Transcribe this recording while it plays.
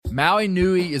Maui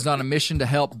Nui is on a mission to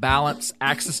help balance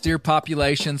axis deer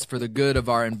populations for the good of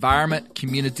our environment,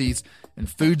 communities, and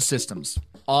food systems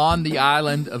on the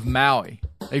island of Maui.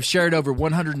 They've shared over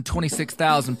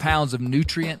 126,000 pounds of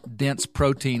nutrient-dense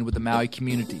protein with the Maui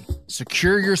community.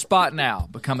 Secure your spot now.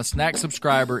 Become a snack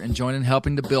subscriber and join in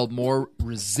helping to build more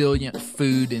resilient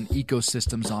food and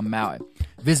ecosystems on Maui.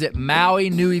 Visit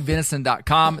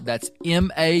MauiNuiVenison.com. That's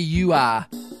MAUI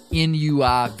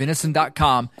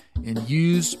venison.com and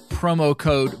use promo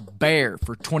code BEAR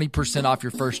for 20% off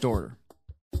your first order.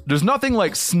 There's nothing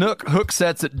like snook hook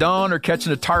sets at dawn or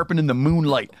catching a tarpon in the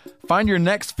moonlight. Find your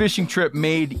next fishing trip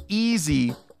made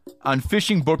easy on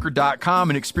fishingbooker.com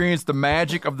and experience the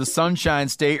magic of the Sunshine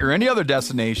State or any other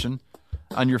destination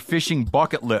on your fishing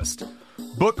bucket list.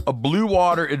 Book a blue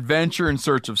water adventure in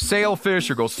search of sailfish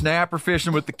or go snapper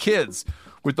fishing with the kids.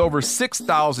 With over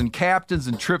 6,000 captains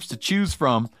and trips to choose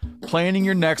from, planning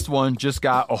your next one just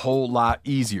got a whole lot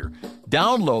easier.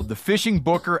 Download the Fishing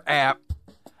Booker app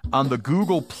on the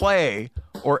Google Play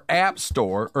or App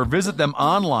Store or visit them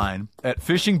online at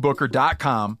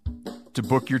fishingbooker.com to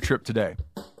book your trip today.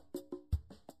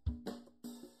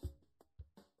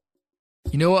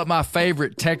 You know what my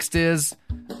favorite text is?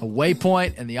 A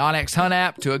waypoint in the onX Hunt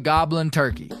app to a goblin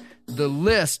turkey. The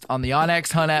list on the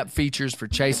onX Hunt app features for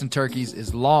chasing turkeys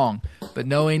is long, but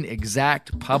knowing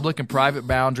exact public and private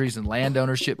boundaries and land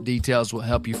ownership details will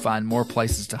help you find more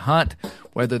places to hunt,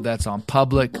 whether that's on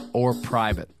public or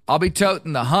private. I'll be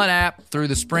toting the Hunt app through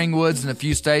the spring woods in a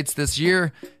few states this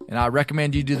year, and I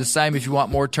recommend you do the same if you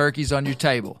want more turkeys on your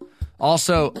table.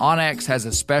 Also, onX has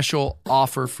a special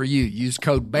offer for you. Use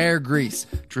code BEARGREASE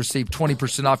to receive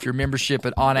 20% off your membership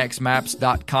at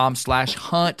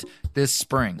onxmaps.com/hunt this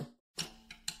spring.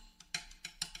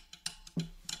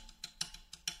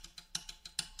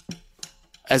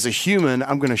 As a human,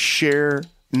 I'm going to share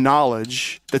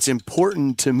knowledge that's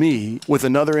important to me with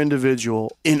another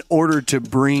individual in order to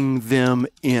bring them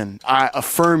in. I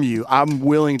affirm you. I'm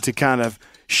willing to kind of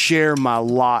share my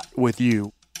lot with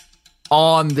you.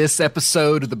 On this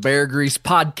episode of the Bear Grease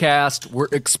Podcast, we're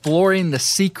exploring the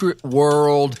secret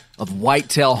world of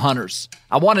whitetail hunters.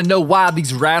 I want to know why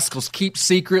these rascals keep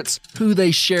secrets, who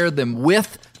they share them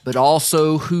with, but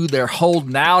also who they're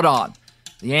holding out on.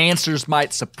 The answers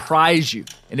might surprise you.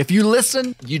 And if you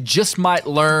listen, you just might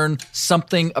learn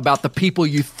something about the people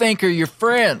you think are your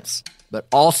friends, but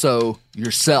also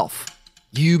yourself.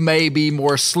 You may be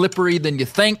more slippery than you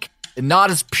think and not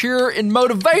as pure in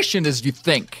motivation as you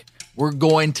think. We're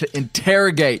going to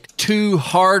interrogate two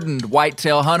hardened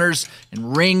whitetail hunters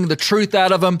and wring the truth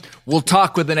out of them. We'll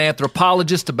talk with an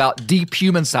anthropologist about deep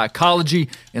human psychology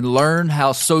and learn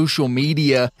how social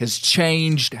media has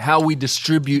changed how we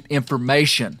distribute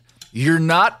information. You're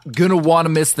not going to want to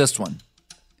miss this one.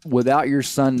 Without your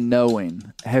son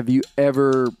knowing, have you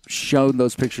ever shown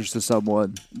those pictures to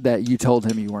someone that you told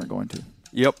him you weren't going to?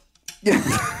 Yep.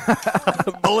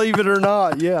 Believe it or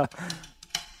not, yeah.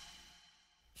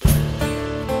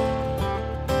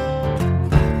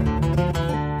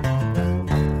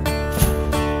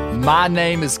 My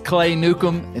name is Clay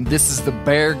Newcomb, and this is the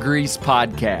Bear Grease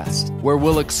Podcast, where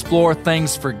we'll explore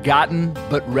things forgotten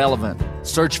but relevant,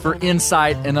 search for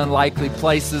insight in unlikely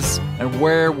places, and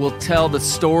where we'll tell the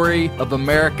story of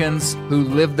Americans who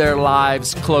live their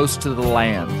lives close to the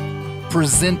land.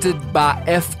 Presented by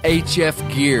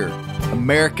FHF Gear,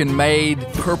 American-made,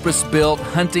 purpose-built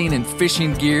hunting and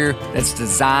fishing gear that's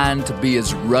designed to be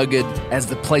as rugged as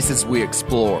the places we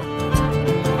explore.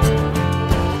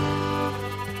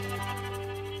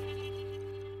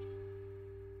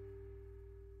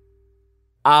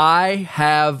 I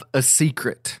have a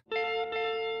secret.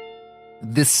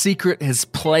 This secret has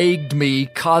plagued me,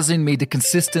 causing me to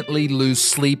consistently lose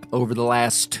sleep over the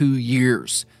last 2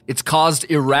 years. It's caused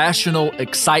irrational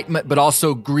excitement, but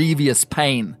also grievous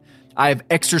pain. I have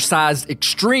exercised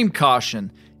extreme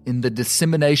caution in the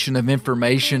dissemination of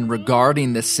information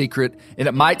regarding this secret, and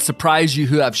it might surprise you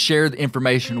who I've shared the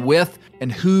information with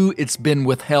and who it's been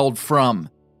withheld from.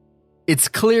 It's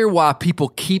clear why people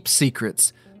keep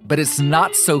secrets, but it's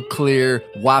not so clear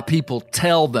why people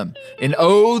tell them. And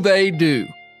oh, they do.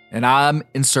 And I'm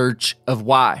in search of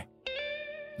why.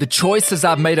 The choices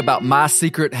I've made about my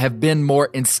secret have been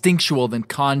more instinctual than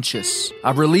conscious.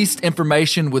 I've released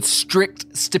information with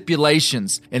strict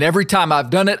stipulations, and every time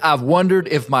I've done it, I've wondered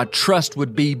if my trust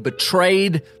would be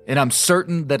betrayed, and I'm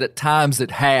certain that at times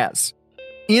it has.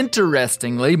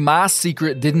 Interestingly, my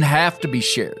secret didn't have to be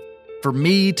shared. For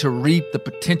me to reap the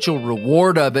potential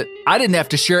reward of it, I didn't have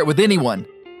to share it with anyone.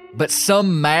 But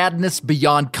some madness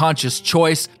beyond conscious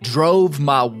choice drove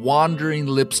my wandering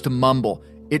lips to mumble,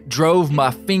 It drove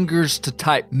my fingers to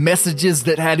type messages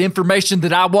that had information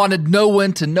that I wanted no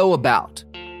one to know about.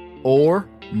 Or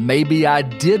maybe I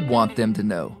did want them to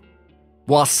know.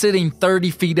 While sitting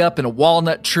 30 feet up in a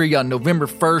walnut tree on November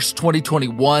 1st,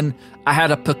 2021, I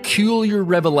had a peculiar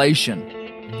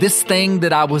revelation. This thing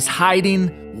that I was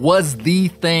hiding was the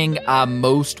thing I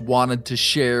most wanted to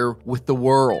share with the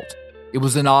world. It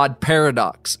was an odd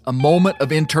paradox, a moment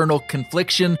of internal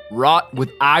confliction wrought with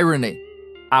irony.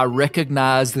 I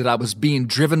recognized that I was being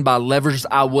driven by levers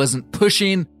I wasn't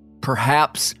pushing,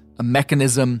 perhaps a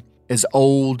mechanism as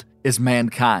old as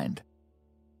mankind.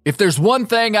 If there's one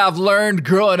thing I've learned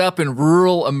growing up in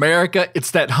rural America,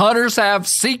 it's that hunters have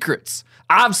secrets.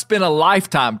 I've spent a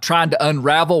lifetime trying to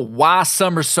unravel why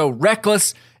some are so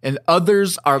reckless and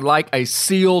others are like a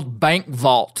sealed bank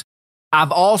vault.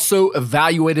 I've also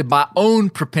evaluated my own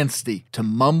propensity to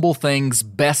mumble things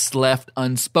best left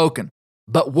unspoken.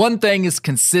 But one thing is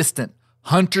consistent.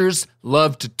 Hunters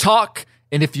love to talk,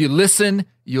 and if you listen,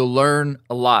 you'll learn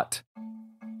a lot.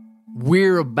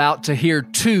 We're about to hear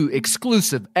 2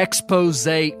 exclusive expose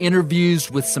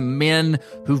interviews with some men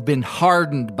who've been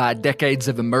hardened by decades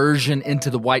of immersion into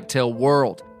the whitetail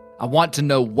world. I want to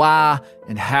know why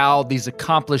and how these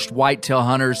accomplished whitetail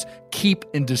hunters keep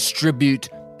and distribute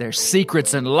their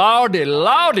secrets, and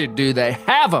lordy, do they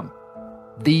have them.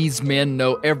 These men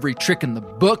know every trick in the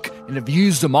book and have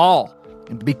used them all.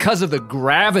 And because of the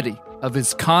gravity of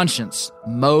his conscience,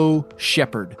 Mo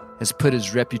Shepherd has put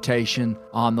his reputation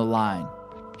on the line.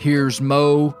 Here's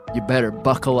Mo. You better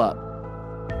buckle up.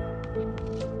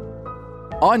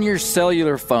 On your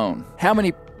cellular phone, how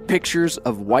many pictures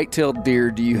of white-tailed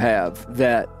deer do you have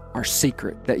that are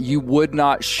secret, that you would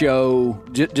not show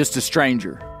just a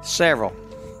stranger? Several.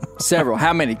 Several.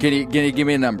 How many? Can you give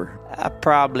me a number?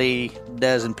 Probably a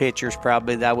dozen pictures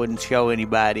probably that I wouldn't show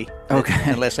anybody.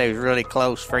 Okay. Unless they was really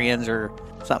close friends or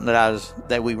something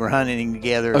that we were hunting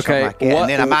together or something like that. And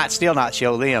then I might still not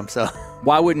show them. So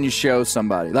why wouldn't you show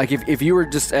somebody? Like if you were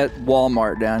just at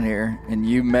Walmart down here and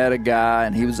you met a guy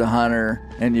and he was a hunter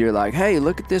and you're like, hey,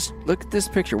 look at this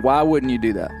picture. Why wouldn't you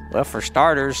do that? Well, for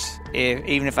starters,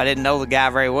 even if I didn't know the guy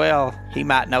very well, he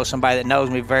might know somebody that knows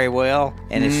me very well.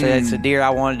 And if it's a deer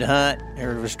I wanted to hunt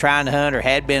or was trying to hunt or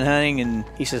had been hunting, and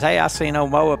he says, hey, I seen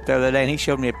old Mo up there the other day, and he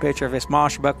showed me a picture of this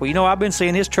monster buck. Well, I've been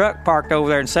seeing his truck parked over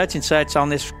there and such on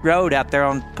this road out there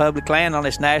on public land on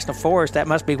this national forest. That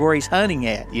must be where he's hunting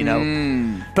at,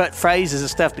 Put phrases and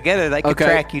stuff together, they could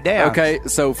track you down. Okay,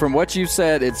 so from what you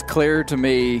said, it's clear to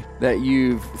me that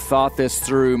you've thought this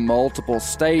through multiple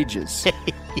stages.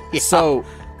 Yeah. So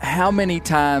how many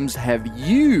times have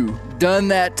you done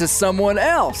that to someone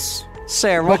else?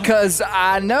 Several. Because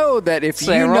I know that if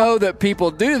you know that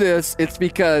people do this, it's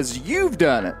because you've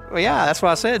done it. Well, yeah, that's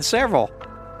why I said several.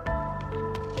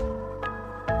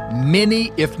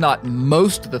 Many, if not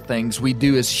most of the things we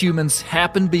do as humans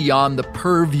happen beyond the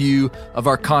purview of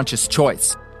our conscious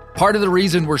choice. Part of the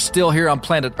reason we're still here on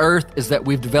planet Earth is that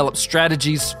we've developed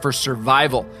strategies for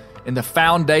survival. And the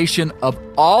foundation of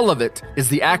all of it is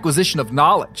the acquisition of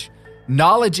knowledge.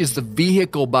 Knowledge is the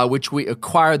vehicle by which we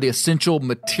acquire the essential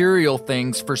material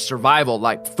things for survival,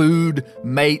 like food,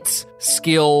 mates,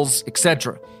 skills,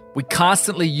 etc. We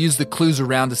constantly use the clues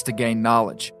around us to gain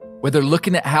knowledge. Whether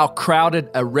looking at how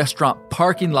crowded a restaurant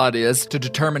parking lot is to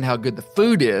determine how good the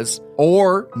food is,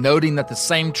 or noting that the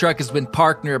same truck has been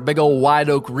parked near a big old white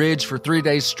oak ridge for 3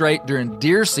 days straight during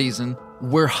deer season,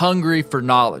 we're hungry for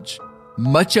knowledge.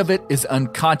 Much of it is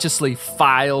unconsciously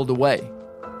filed away.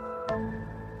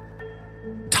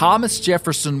 Thomas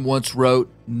Jefferson once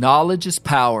wrote, "Knowledge is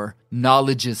power,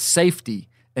 knowledge is safety,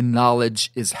 and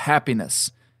knowledge is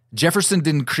happiness." Jefferson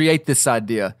didn't create this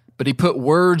idea, but he put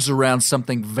words around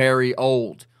something very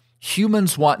old.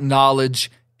 Humans want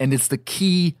knowledge, and it's the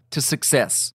key to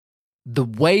success. The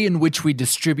way in which we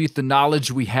distribute the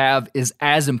knowledge we have is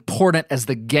as important as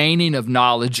the gaining of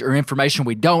knowledge or information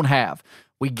we don't have.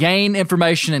 We gain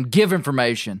information and give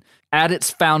information. At its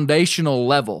foundational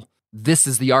level, this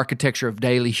is the architecture of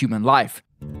daily human life.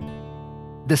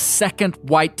 The second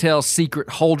whitetail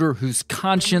secret holder whose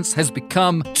conscience has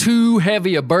become too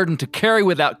heavy a burden to carry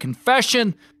without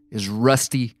confession is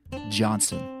Rusty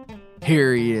Johnson.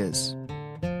 Here he is.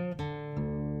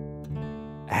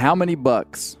 How many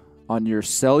bucks on your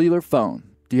cellular phone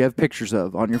do you have pictures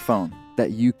of on your phone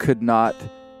that you could not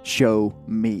show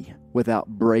me without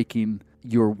breaking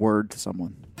your word to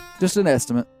someone? Just an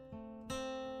estimate.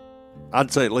 I'd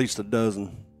say at least a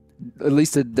dozen. At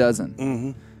least a dozen.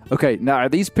 Mm-hmm. Okay, now are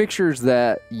these pictures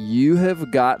that you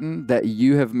have gotten, that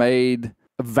you have made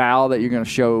a vow that you're going to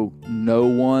show no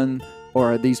one,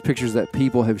 or are these pictures that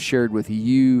people have shared with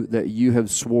you that you have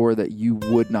swore that you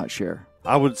would not share?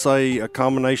 I would say a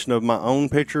combination of my own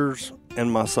pictures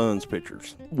and my son's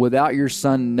pictures. Without your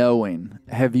son knowing,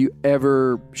 have you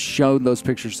ever shown those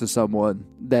pictures to someone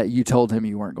that you told him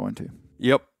you weren't going to?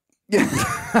 Yep.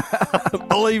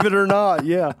 Believe it or not,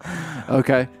 yeah.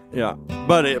 Okay. Yeah.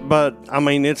 But I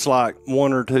mean, it's like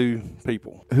one or two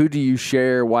people. Who do you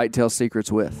share Whitetail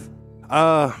secrets with?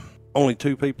 Only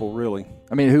two people, really.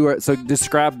 I mean, so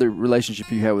describe the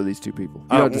relationship you have with these two people.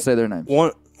 You don't have to say their names.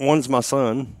 One's my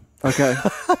son. Okay.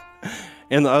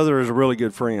 And the other is a really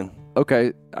good friend.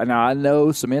 Okay. Now, I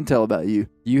know some intel about you.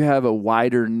 You have a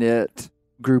wider knit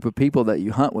group of people that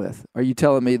you hunt with. Are you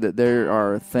telling me that there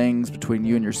are things between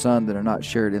you and your son that are not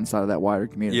shared inside of that wider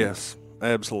community? Yes,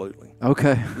 absolutely.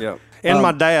 Okay. Yeah. And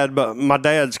my dad, but my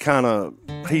dad's kind of,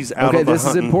 he's out of the Okay, this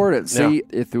hunting. is important. Yeah. See,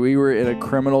 if we were in a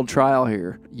criminal trial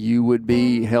here, you would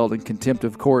be held in contempt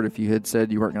of court if you had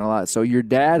said you weren't going to lie. So your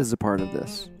dad is a part of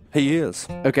this. He is.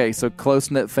 Okay, so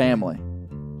close-knit family.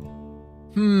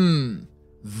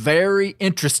 Very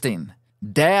interesting.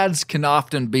 Dads can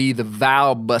often be the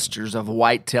vow busters of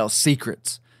whitetail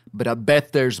secrets, but I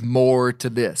bet there's more to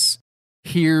this.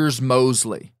 Here's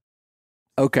Mosley.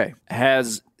 Okay,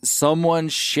 has someone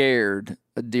shared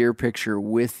a deer picture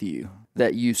with you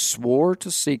that you swore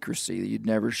to secrecy that you'd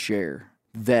never share,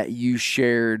 that you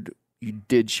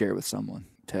did share with someone?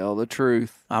 Tell the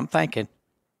truth. I'm thinking.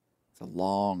 It's a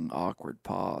long, awkward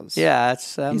pause. Yeah,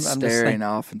 He's I'm just staring thinking.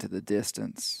 off into the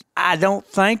distance. I don't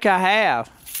think I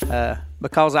have,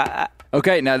 because I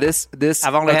Okay, now this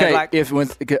I've only had, like-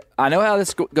 I know how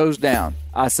this goes down.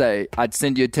 I'd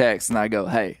send you a text and I go,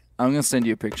 hey, I'm going to send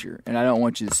you a picture and I don't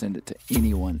want you to send it to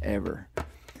anyone ever.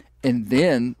 And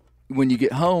then when you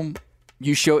get home,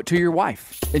 you show it to your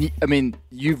wife. And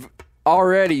you've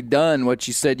already done what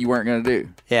you said you weren't going to do.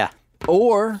 yeah.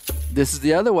 Or this is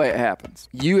the other way it happens.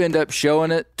 You end up showing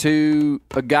it to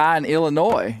a guy in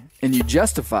Illinois and you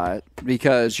justify it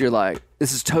because you're like,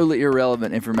 this is totally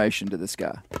irrelevant information to this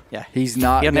guy. Yeah. He's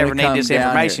not He'll gonna never need come this down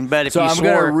information, here. but if so you I'm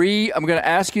swore- I'm gonna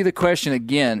ask you the question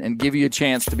again and give you a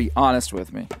chance to be honest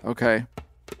with me, okay?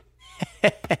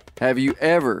 Have you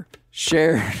ever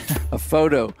shared a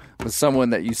photo with someone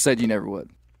that you said you never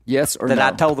would? Yes or That no?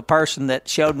 I told the person that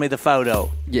showed me the photo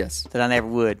Yes. that I never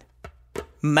would.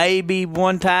 Maybe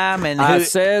one time, and I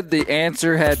said the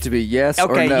answer had to be yes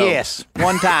or okay, no. yes,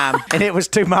 one time, and it was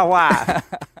to my wife.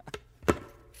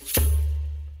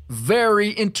 Very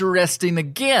interesting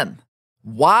again.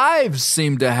 Wives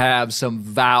seem to have some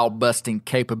vow-busting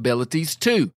capabilities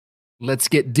too. Let's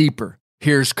get deeper.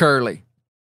 Here's Curly.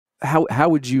 How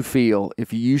would you feel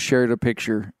if you shared a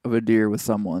picture of a deer with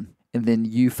someone and then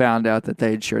you found out that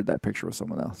they had shared that picture with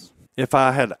someone else? If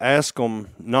I had asked them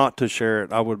not to share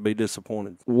it, I would be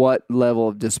disappointed. What level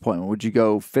of disappointment? Would you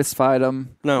go fist fight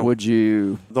them? No. Would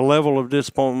you? The level of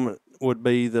disappointment would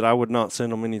be that I would not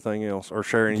send them anything else or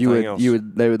share anything else.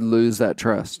 They would lose that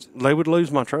trust. They would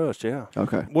lose my trust, yeah.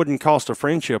 Okay. Wouldn't cost a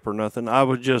friendship or nothing. I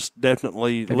would just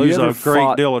definitely lose a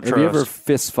great deal of trust. Have you ever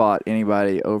fist fought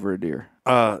anybody over a deer?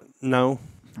 No.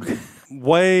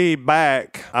 Way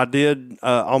back, I did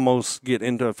almost get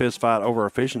into a fist fight over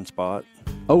a fishing spot.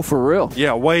 Oh, for real?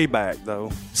 Yeah, way back,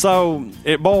 though. So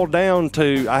it boiled down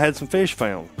to I had some fish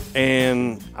found,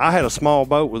 and I had a small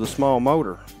boat with a small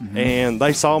motor, and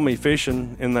they saw me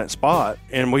fishing in that spot,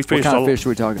 and we fished What kind of fish are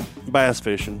we talking? bass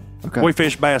fishing. Okay. We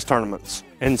fished bass tournaments,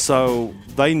 and so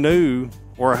they knew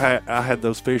where I had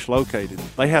those fish located.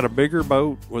 They had a bigger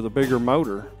boat with a bigger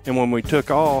motor, and when we took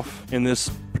off in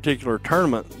this particular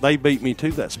tournament, they beat me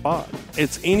to that spot.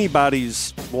 It's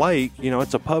anybody's lake,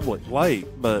 it's a public lake,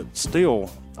 but still,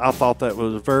 I thought that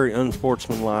was very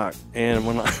unsportsmanlike. And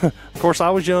when of course, I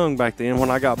was young back then.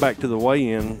 When I got back to the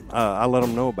weigh-in, I let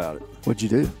them know about it. What'd you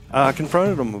do? I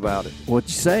confronted them about it. What'd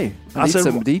you say? I need said,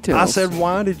 some details. I said,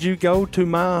 why did you go to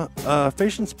my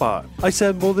fishing spot? They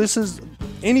said, well,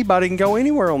 anybody can go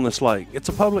anywhere on this lake. It's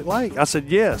a public lake. I said,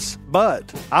 yes,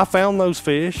 but I found those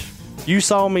fish. You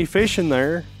saw me fishing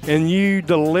there, and you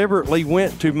deliberately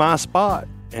went to my spot.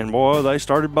 And boy, they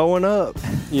started bowing up,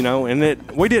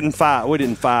 and we didn't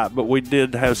fight, but we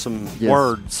did have some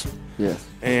words. Yes.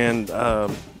 And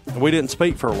we didn't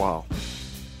speak for a while.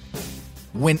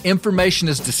 When information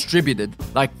is distributed,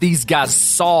 like these guys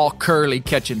saw Curly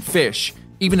catching fish,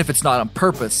 even if it's not on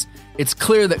purpose, it's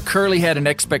clear that Curly had an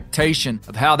expectation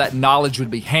of how that knowledge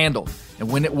would be handled. And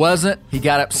when it wasn't, he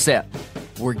got upset.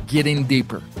 We're getting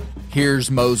deeper. Here's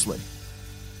Mosley.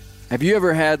 Have you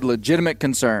ever had legitimate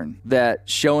concern that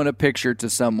showing a picture to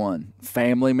someone,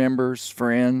 family members,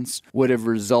 friends, would have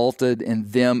resulted in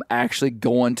them actually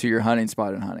going to your hunting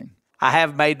spot and hunting? I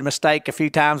have made the mistake a few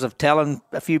times of telling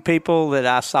a few people that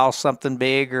I saw something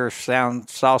big or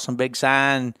saw some big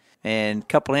sign, And a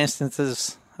couple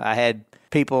instances, I had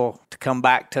people to come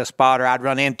back to a spot, or I'd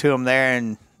run into them there,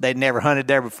 and they'd never hunted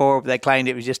there before, but they claimed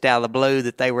it was just out of the blue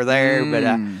that they were there. But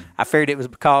I figured it was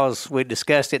because we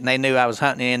discussed it and they knew I was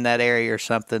hunting in that area or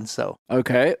something. So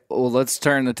Okay, well, let's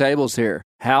turn the tables here.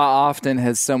 How often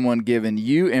has someone given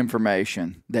you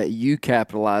information that you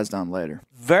capitalized on later?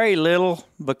 very little,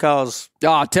 because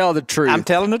Oh, tell the truth. I'm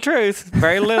telling the truth.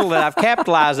 Very little that I've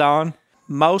capitalized on.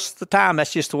 Most of the time,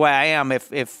 that's just the way I am.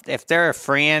 If they're a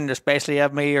friend, especially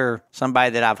of me, or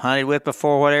somebody that I've hunted with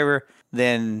before, whatever,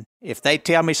 then if they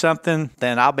tell me something,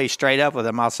 then I'll be straight up with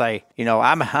them. I'll say,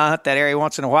 I'm a hunt that area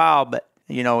once in a while, but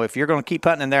if you're going to keep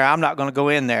hunting in there, I'm not going to go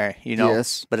in there,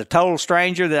 Yes. But a total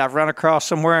stranger that I've run across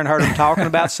somewhere and heard them talking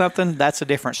about something, that's a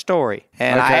different story.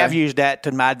 And I Okay. have used that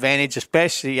to my advantage,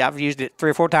 especially I've used it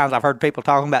 3 or 4 times. I've heard people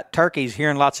talking about turkeys,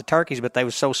 hearing lots of turkeys, but they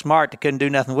were so smart they couldn't do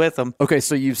nothing with them. Okay,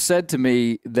 so you've said to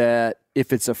me that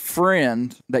if it's a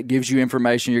friend that gives you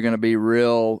information, you're going to be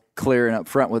real clear and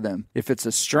upfront with them. If it's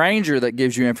a stranger that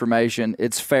gives you information,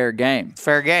 it's fair game.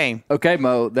 Fair game. Okay,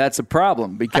 Mo, that's a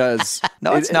problem because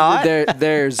No, it's not.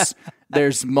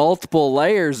 There's multiple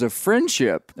layers of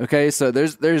friendship. Okay, so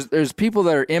there's people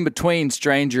that are in between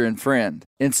stranger and friend,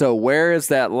 and so where is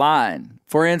that line?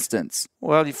 For instance,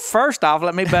 Well, first off,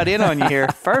 let me butt in on you here.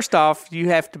 First off, you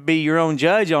have to be your own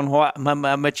judge on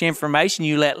how much information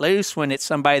you let loose when it's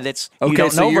somebody that's you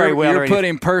don't know very well. You're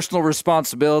putting personal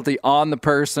responsibility on the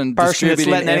person person that's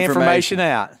distributing letting that information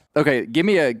out. Okay, give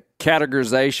me a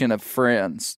categorization of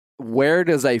friends. Where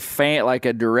does a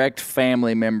direct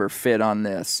family member fit on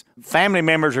this? Family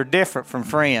members are different from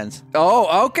friends.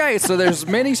 Oh, okay. So there's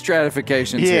many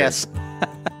stratifications Yes. here.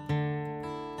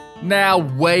 Now,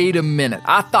 wait a minute.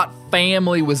 I thought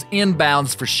family was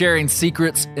inbounds for sharing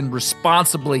secrets and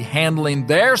responsibly handling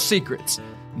their secrets.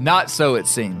 Not so, it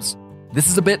seems. This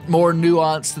is a bit more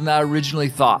nuanced than I originally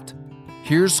thought.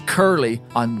 Here's Curly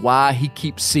on why he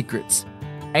keeps secrets.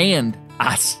 And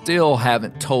I still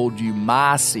haven't told you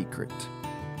my secret.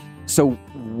 So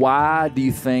why do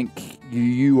you think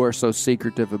you are so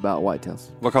secretive about whitetails?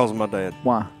 Because of my dad.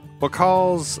 Why?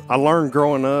 Because I learned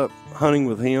growing up hunting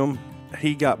with him,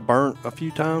 he got burnt a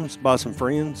few times by some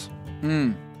friends.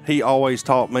 He always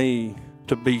taught me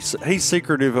to he's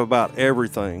secretive about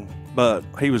everything, but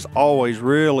he was always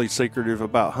really secretive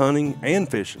about hunting and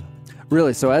fishing.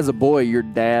 Really? So as a boy, your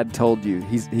dad told you,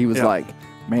 he was Yeah. like,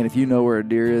 man, if you know where a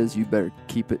deer is, you better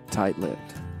keep it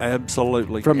tight-lipped.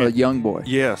 Absolutely. From a young boy.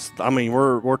 Yes. I mean,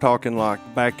 we're talking like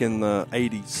back in the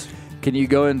 80s. Can you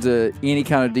go into any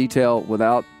kind of detail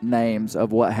without names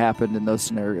of what happened in those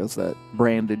scenarios that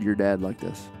branded your dad like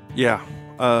this? Yeah.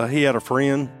 He had a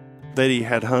friend that he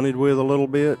had hunted with a little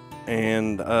bit,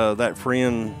 and that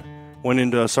friend went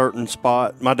into a certain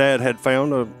spot. My dad had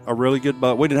found a really good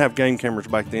buck. We didn't have game cameras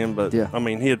back then, but Yeah. I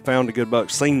mean, he had found a good buck,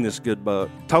 seen this good buck,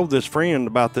 told this friend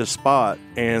about this spot,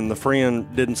 and the friend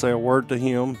didn't say a word to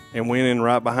him and went in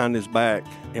right behind his back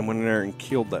and went in there and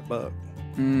killed that buck.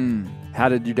 How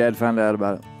did your dad find out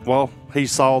about it? Well, he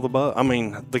saw the buck. I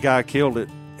mean, the guy killed it,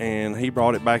 and he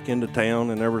brought it back into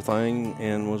town and everything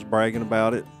and was bragging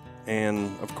about it.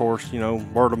 And, of course,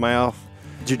 word of mouth.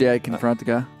 Did your dad confront the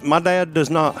guy? My dad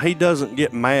doesn't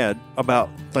get mad about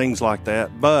things like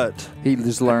that, but He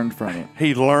just learned from it.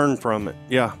 he learned from it.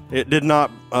 Yeah. It did not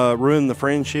ruin the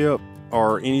friendship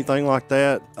or anything like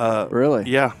that. Really?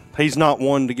 Yeah. He's not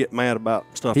one to get mad about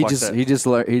stuff He like just that. he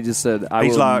just said, I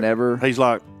He's will like, never. He's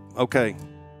like, okay.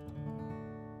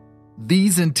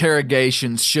 These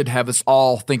interrogations should have us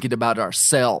all thinking about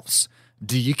ourselves.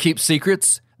 Do you keep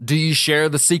secrets? Do you share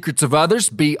the secrets of others?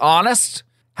 Be honest.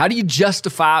 How do you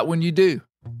justify it when you do?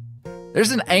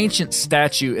 There's an ancient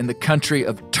statue in the country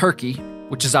of Turkey,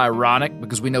 which is ironic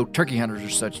because we know turkey hunters are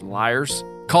such liars,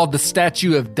 called the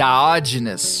statue of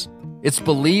Diogenes. It's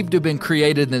believed to have been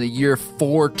created in the year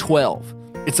 412.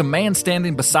 It's a man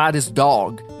standing beside his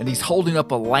dog, and he's holding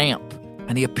up a lamp,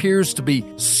 and he appears to be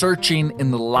searching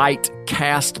in the light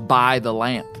cast by the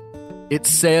lamp. It's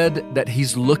said that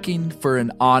he's looking for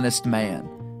an honest man.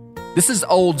 This is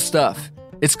old stuff.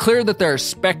 It's clear that there are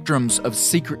spectrums of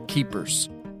secret keepers.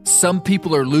 Some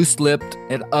people are loose-lipped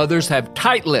and others have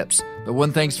tight lips, but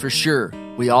one thing's for sure,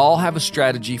 we all have a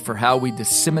strategy for how we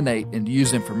disseminate and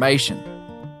use information.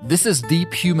 This is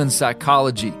deep human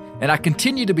psychology, and I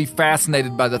continue to be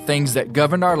fascinated by the things that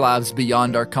govern our lives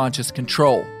beyond our conscious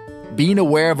control. Being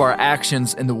aware of our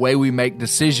actions and the way we make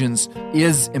decisions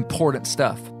is important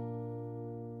stuff.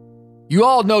 You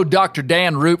all know Dr.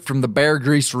 Dan Roop from the Bear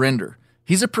Grease Render.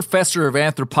 He's a professor of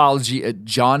anthropology at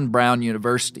John Brown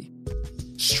University.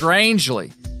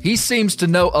 Strangely, he seems to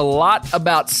know a lot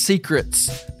about secrets,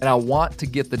 and I want to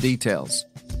get the details.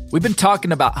 We've been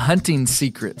talking about hunting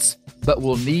secrets, but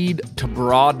we'll need to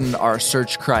broaden our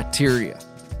search criteria.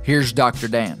 Here's Dr.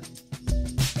 Dan.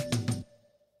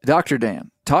 Dr.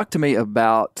 Dan, talk to me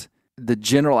about the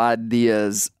general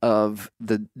ideas of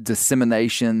the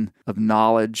dissemination of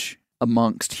knowledge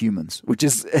amongst humans, which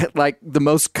is like the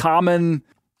most common.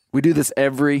 We do this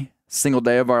every single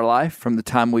day of our life, from the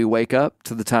time we wake up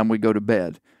to the time we go to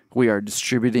bed. We are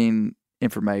distributing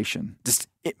information. Just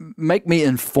make me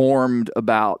informed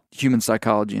about human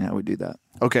psychology and how we do that.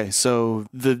 Okay, so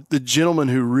the gentleman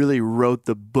who really wrote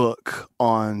the book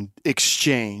on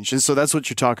exchange, and so that's what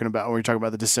you're talking about when you're talking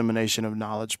about the dissemination of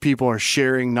knowledge. People are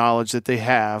sharing knowledge that they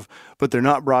have, but they're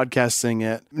not broadcasting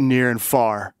it near and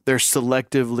far. They're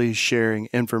selectively sharing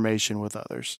information with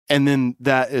others. And then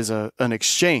that is an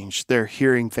exchange. They're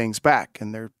hearing things back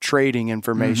and they're trading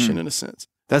information in a sense.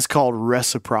 That's called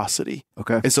reciprocity.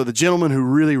 Okay. And so the gentleman who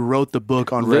really wrote the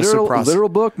book on reciprocity. Literal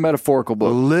book, metaphorical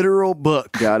book? Literal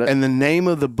book. Got it. And the name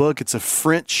of the book, it's a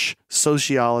French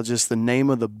sociologist. The name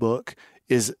of the book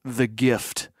is The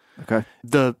Gift. Okay.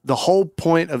 The whole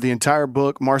point of the entire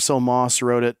book, Marcel Mauss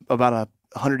wrote it about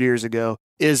 100 years ago,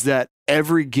 is that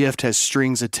every gift has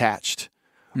strings attached.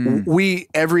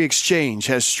 Every exchange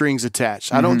has strings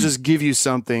attached. I don't just give you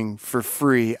something for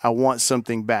free. I want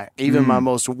something back, even my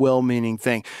most well-meaning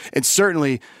thing. And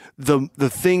certainly the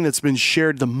thing that's been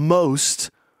shared the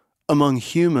most among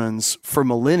humans for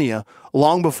millennia,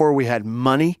 long before we had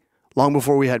money, long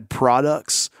before we had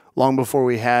products, long before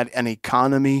we had an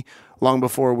economy, long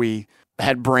before we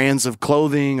had brands of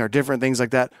clothing or different things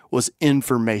like that, was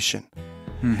information.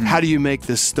 How do you make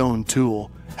this stone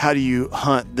tool? How do you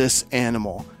hunt this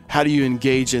animal? How do you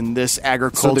engage in this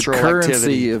agricultural activity? So the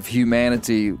currency of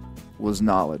humanity was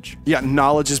knowledge. Yeah,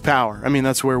 knowledge is power. I mean,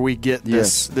 that's where we get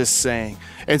this saying.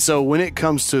 And so when it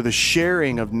comes to the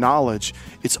sharing of knowledge,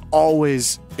 it's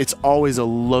always a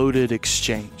loaded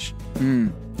exchange.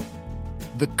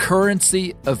 The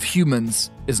currency of humans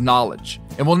is knowledge.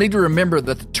 And we'll need to remember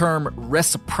that the term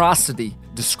reciprocity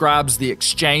describes the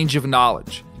exchange of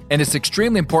knowledge. And it's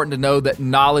extremely important to know that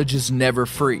knowledge is never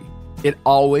free. It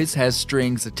always has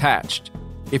strings attached.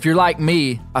 If you're like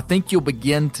me, I think you'll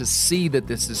begin to see that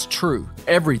this is true.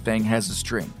 Everything has a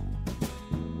string.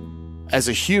 As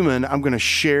a human, I'm going to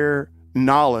share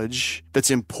knowledge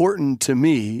that's important to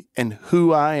me and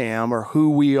who I am or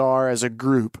who we are as a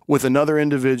group with another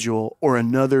individual or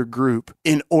another group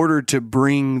in order to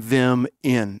bring them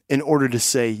in order to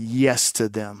say yes to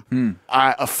them.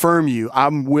 I affirm you.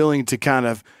 I'm willing to kind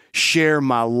of share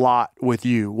my lot with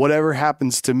you. Whatever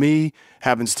happens to me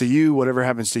happens to you. Whatever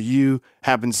happens to you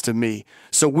happens to me.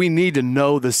 So we need to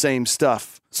know the same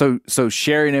stuff. So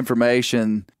sharing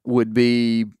information would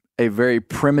be a very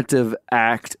primitive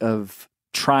act of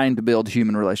trying to build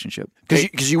human relationship.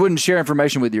 Because you wouldn't share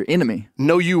information with your enemy.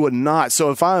 No, you would not.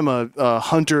 So if I'm a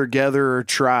hunter-gatherer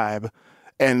tribe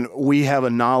and we have a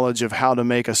knowledge of how to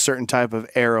make a certain type of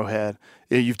arrowhead,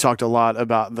 you've talked a lot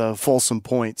about the Folsom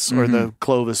points or the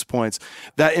Clovis points.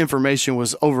 That information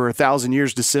was over 1,000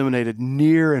 years disseminated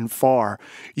near and far.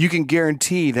 You can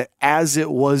guarantee that as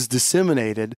it was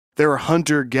disseminated, there were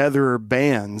hunter-gatherer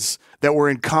bands that were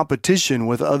in competition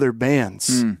with other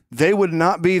bands. They would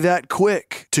not be that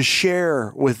quick to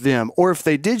share with them. Or if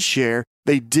they did share,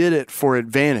 they did it for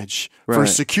advantage, for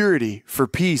security, for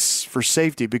peace, for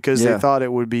safety, because they thought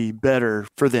it would be better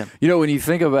for them. You know, when you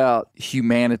think about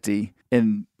humanity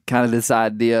and kind of this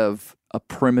idea of a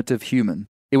primitive human,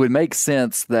 it would make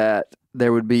sense that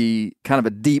there would be kind of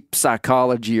a deep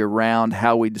psychology around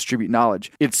how we distribute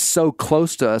knowledge. It's so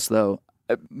close to us, though.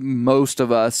 Most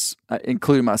of us,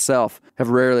 including myself,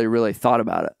 have rarely really thought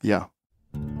about it. Yeah.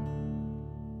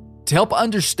 To help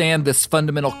understand this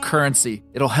fundamental currency,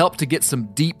 it'll help to get some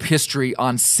deep history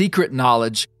on secret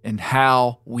knowledge and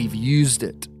how we've used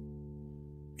it.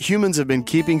 Humans have been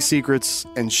keeping secrets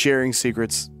and sharing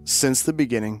secrets since the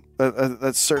beginning.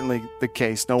 That's certainly the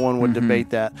case. No one would debate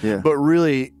that. Yeah. But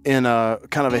really, in a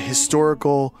kind of a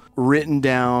historical, written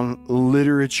down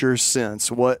literature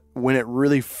sense, when it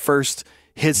really first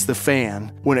hits the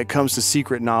fan when it comes to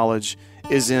secret knowledge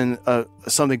is in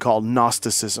something called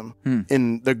Gnosticism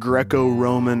in the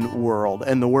Greco-Roman world.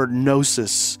 And the word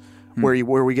gnosis,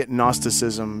 where we get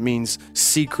Gnosticism, means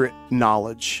secret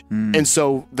knowledge. And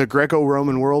so the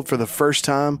Greco-Roman world, for the first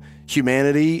time,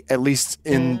 humanity, at least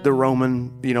in the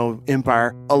Roman,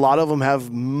 Empire, a lot of them have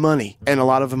money and a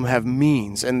lot of them have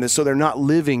means. And so they're not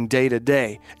living day to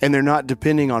day and they're not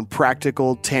depending on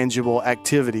practical, tangible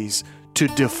activities to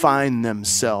define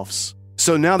themselves.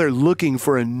 So now they're looking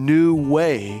for a new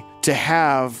way to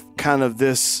have kind of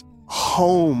this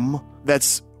home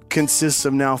that consists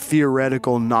of now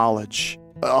theoretical knowledge.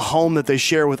 a home that they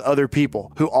share with other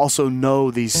people who also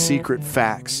know these secret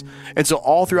facts. And so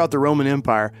all throughout the Roman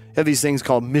Empire, you have these things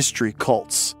called mystery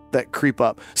cults that creep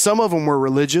up. Some of them were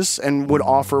religious and would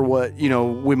offer what,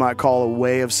 we might call a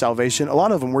way of salvation. A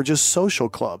lot of them were just social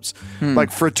clubs,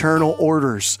 like fraternal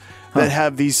orders that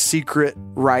have these secret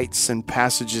rites and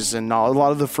passages and knowledge. A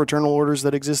lot of the fraternal orders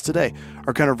that exist today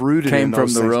are kind of rooted in those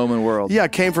things. Came from the Roman world. Yeah,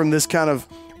 it came from this kind of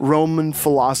Roman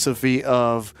philosophy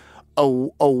of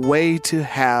a way to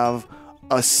have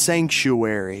a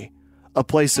sanctuary, a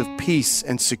place of peace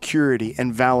and security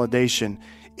and validation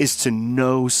is to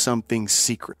know something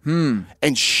secret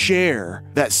and share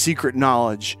that secret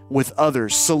knowledge with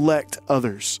others, select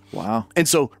others. Wow. And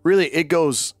so really it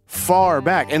goes far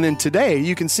back. And then today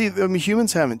you can see,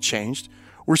 humans haven't changed.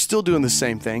 We're still doing the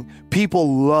same thing.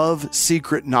 People love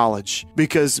secret knowledge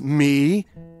because me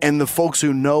and the folks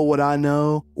who know what I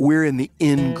know, we're in the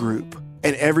in group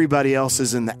and everybody else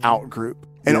is in the out group.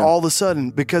 And all of a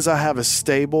sudden, because I have a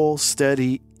stable,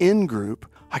 steady in group,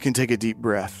 I can take a deep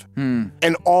breath.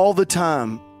 And all the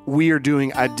time, we are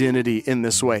doing identity in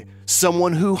this way.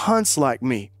 Someone who hunts like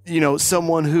me,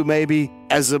 someone who maybe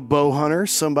as a bow hunter,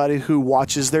 somebody who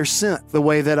watches their scent the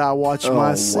way that I watch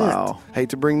my scent. Hate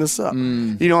to bring this up.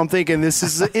 I'm thinking this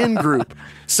is the in group.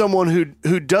 Someone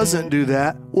who doesn't do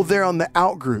that, well, they're on the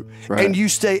out group. Right. And you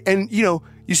stay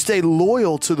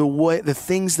loyal to the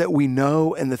things that we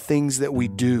know and the things that we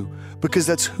do because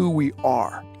that's who we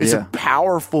are. It's a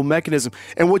powerful mechanism.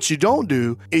 And what you don't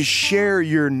do is share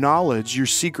your knowledge, your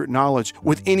secret knowledge,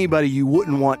 with anybody you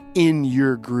wouldn't want in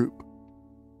your group.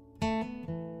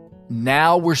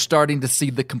 Now we're starting to see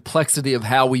the complexity of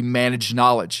how we manage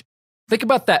knowledge. Think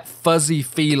about that fuzzy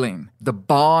feeling, the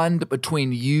bond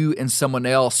between you and someone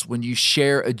else when you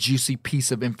share a juicy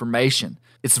piece of information.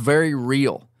 It's very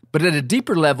real. But at a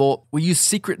deeper level, we use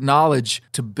secret knowledge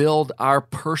to build our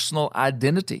personal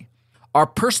identity. Our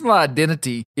personal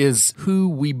identity is who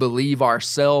we believe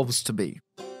ourselves to be.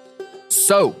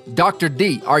 So, Dr.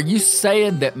 D, are you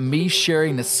saying that me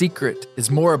sharing a secret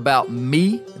is more about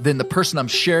me than the person I'm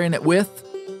sharing it with?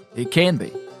 It can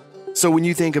be. So when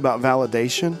you think about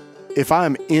validation, if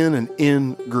I'm in an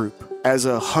in group, as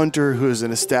a hunter who is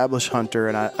an established hunter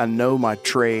and I know my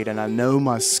trade and I know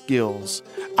my skills,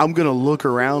 I'm going to look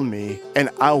around me and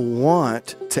I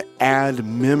want to add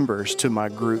members to my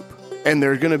group. And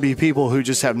there are going to be people who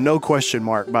just have no question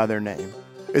mark by their name.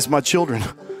 It's my children.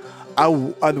 I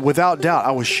without doubt,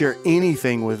 I will share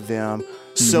anything with them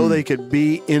so they could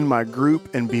be in my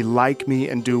group and be like me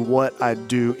and do what I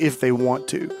do if they want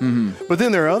to. But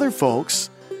then there are other folks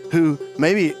who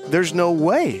maybe there's no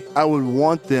way I would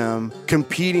want them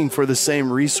competing for the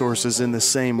same resources in the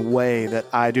same way that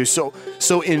I do. So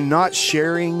in not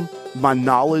sharing my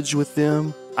knowledge with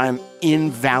them, I'm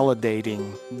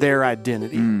invalidating their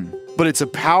identity. But it's a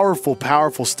powerful,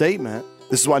 powerful statement.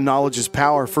 This is why knowledge is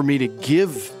power, for me to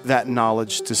give that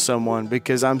knowledge to someone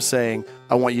because I'm saying,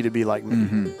 I want you to be like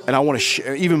me. And I want to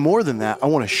share, even more than that, I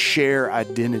want to share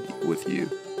identity with you.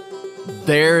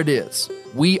 There it is.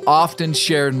 We often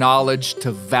share knowledge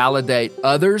to validate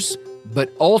others,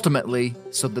 but ultimately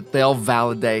so that they'll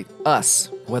validate us,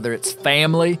 whether it's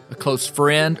family, a close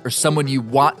friend, or someone you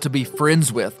want to be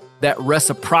friends with. That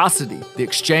reciprocity, the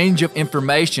exchange of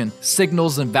information,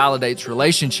 signals and validates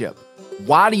relationship.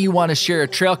 Why do you want to share a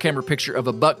trail camera picture of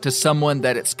a buck to someone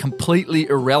that it's completely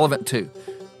irrelevant to?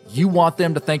 You want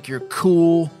them to think you're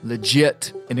cool,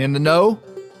 legit, and in the know?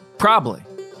 Probably.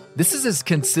 This is as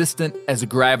consistent as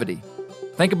gravity.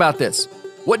 Think about this.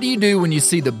 What do you do when you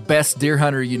see the best deer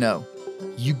hunter you know?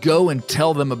 You go and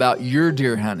tell them about your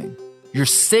deer hunting. You're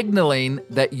signaling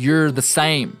that you're the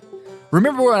same.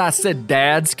 Remember when I said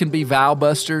dads can be vow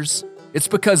busters? It's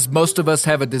because most of us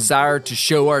have a desire to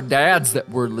show our dads that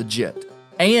we're legit.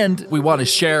 And we want to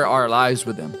share our lives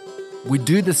with them. We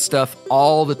do this stuff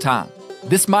all the time.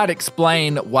 This might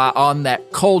explain why on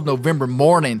that cold November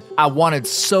morning, I wanted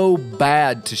so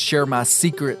bad to share my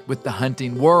secret with the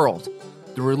hunting world.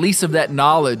 The release of that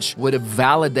knowledge would have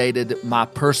validated my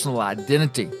personal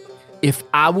identity. If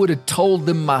I would have told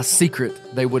them my secret,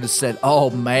 they would have said, oh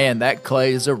man, that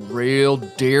Clay is a real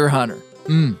deer hunter.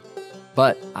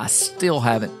 But I still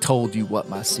haven't told you what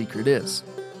my secret is.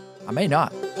 I may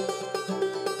not.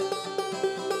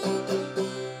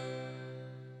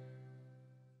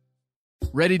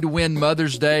 Ready to win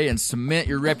Mother's Day and cement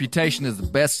your reputation as the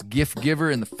best gift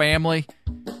giver in the family?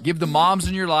 Give the moms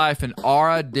in your life an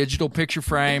Aura digital picture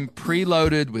frame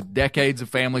preloaded with decades of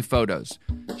family photos.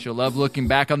 She'll love looking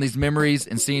back on these memories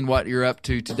and seeing what you're up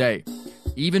to today.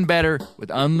 Even better,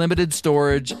 with unlimited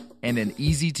storage and an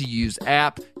easy-to-use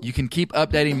app, you can keep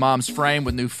updating Mom's frame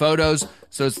with new photos,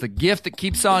 so it's the gift that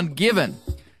keeps on giving.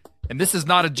 And this is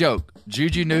not a joke.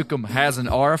 Juju Newcomb has an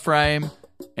Aura frame,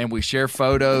 and we share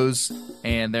photos,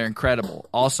 and they're incredible.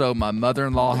 Also, my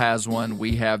mother-in-law has one.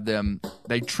 We have them.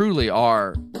 They truly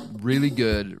are really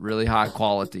good, really high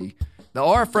quality. The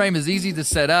Aura frame is easy to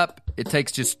set up. It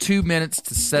takes just 2 minutes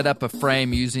to set up a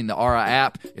frame using the Aura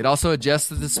app. It also adjusts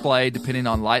the display depending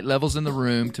on light levels in the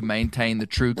room to maintain the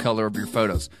true color of your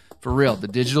photos. For real, the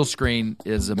digital screen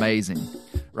is amazing.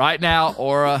 Right now,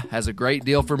 Aura has a great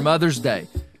deal for Mother's Day.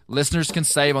 Listeners can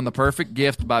save on the perfect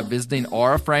gift by visiting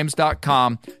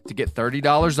auraframes.com to get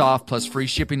 $30 off plus free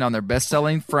shipping on their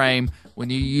best-selling frame when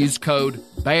you use code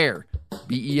BEAR,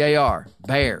 B-E-A-R,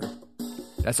 BEAR.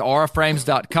 That's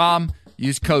auraframes.com.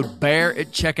 Use code BEAR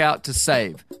at checkout to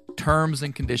save. Terms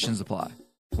and conditions apply.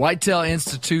 Whitetail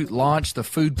Institute launched the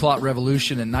food plot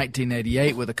revolution in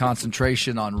 1988 with a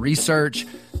concentration on research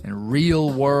and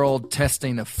real-world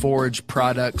testing of forage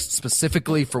products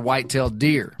specifically for whitetail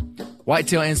deer.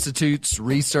 Whitetail Institute's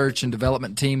research and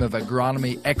development team of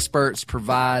agronomy experts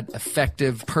provide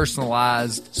effective,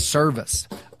 personalized service.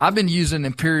 I've been using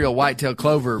Imperial Whitetail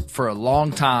Clover for a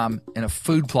long time in a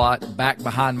food plot back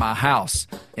behind my house.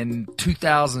 In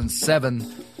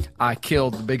 2007, I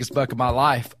killed the biggest buck of my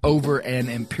life over an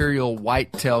Imperial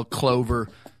Whitetail Clover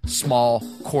small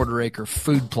quarter-acre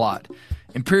food plot.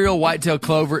 Imperial Whitetail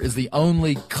Clover is the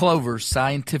only clover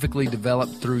scientifically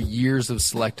developed through years of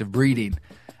selective breeding.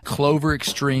 Clover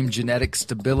Extreme genetic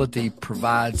stability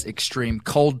provides extreme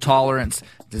cold tolerance,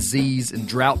 disease, and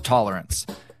drought tolerance.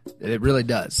 It really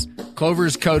does. Clover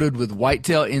is coated with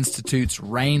Whitetail Institute's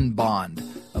Rain Bond,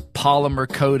 a polymer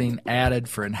coating added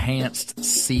for enhanced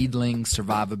seedling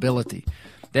survivability.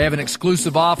 They have an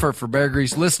exclusive offer for Bear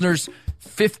Grease listeners,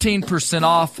 15%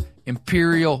 off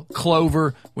Imperial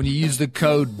Clover when you use the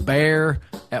code BEAR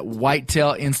at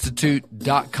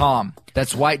whitetailinstitute.com.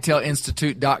 That's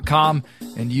whitetailinstitute.com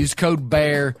and use code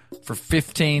BEAR for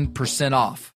 15%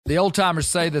 off. The old-timers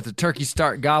say that the turkeys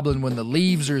start gobbling when the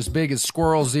leaves are as big as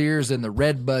squirrels' ears and the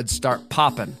red buds start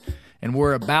popping. And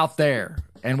we're about there.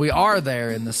 And we are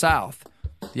there in the South.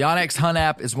 The onX Hunt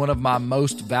app is one of my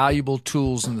most valuable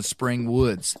tools in the spring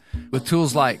woods. With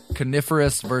tools like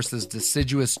coniferous versus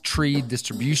deciduous tree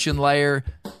distribution layer,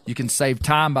 you can save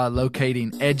time by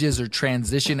locating edges or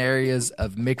transition areas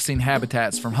of mixing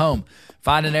habitats from home.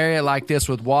 Find an area like this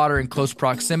with water in close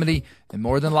proximity, and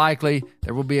more than likely,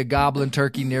 there will be a gobbling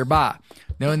turkey nearby.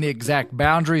 Knowing the exact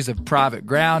boundaries of private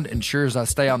ground ensures I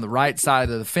stay on the right side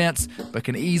of the fence, but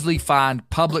can easily find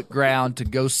public ground to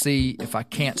go see if I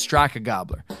can't strike a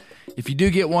gobbler. If you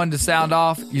do get one to sound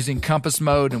off, using compass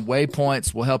mode and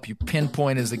waypoints will help you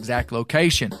pinpoint his exact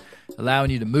location,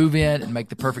 allowing you to move in and make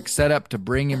the perfect setup to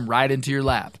bring him right into your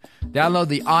lap. Download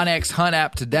the onX Hunt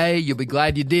app today. You'll be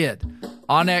glad you did.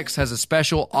 onX has a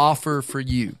special offer for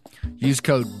you. Use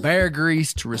code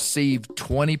BEARGREASE to receive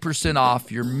 20%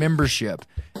 off your membership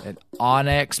at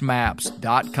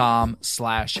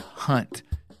onxmaps.com/hunt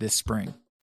this spring.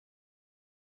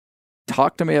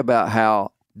 Talk to me about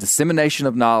how dissemination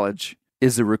of knowledge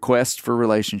is a request for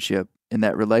relationship, and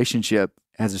that relationship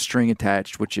has a string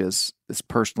attached, which is this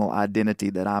personal identity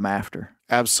that I'm after.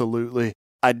 Absolutely.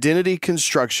 Identity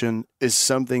construction is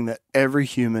something that every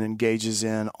human engages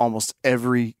in almost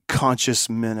every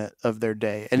conscious minute of their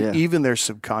day, and even their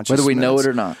subconscious Whether we minutes. know it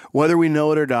or not. Whether we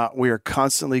know it or not, we are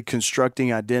constantly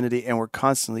constructing identity, and we're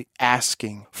constantly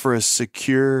asking for a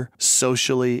secure,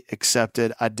 socially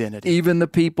accepted identity. Even the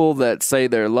people that say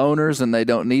they're loners and they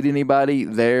don't need anybody,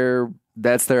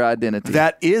 that's their identity.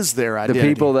 That is their identity. The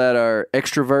people that are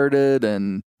extroverted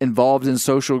and involved in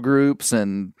social groups,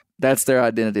 and that's their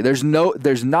identity. There's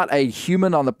not a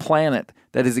human on the planet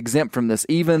that is exempt from this.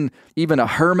 Even a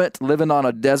hermit living on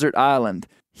a desert island,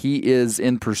 he is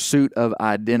in pursuit of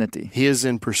identity. He is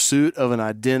in pursuit of an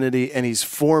identity, and he's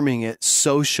forming it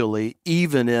socially,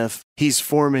 even if he's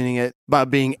forming it by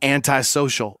being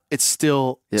antisocial. It's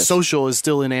still, social is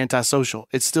still in antisocial.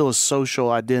 It's still a social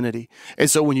identity.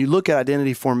 And so when you look at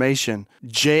identity formation,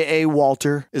 J.A.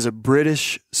 Walter is a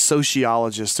British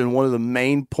sociologist, and one of the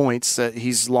main points that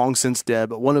he's long since dead,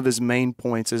 but one of his main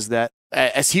points is that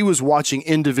as he was watching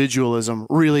individualism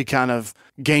really kind of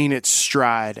gain its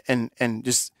stride and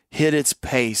just hit its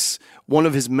pace, one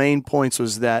of his main points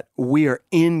was that we are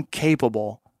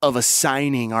incapable of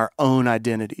assigning our own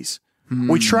identities.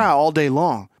 We try all day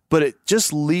long, but it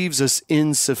just leaves us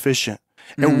insufficient.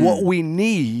 And what we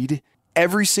need,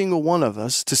 every single one of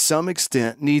us, to some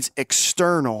extent, needs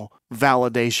external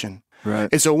validation. Right.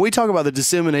 And so when we talk about the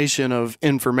dissemination of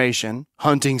information,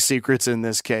 hunting secrets in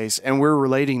this case, and we're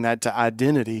relating that to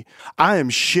identity, I am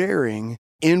sharing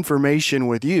information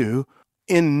with you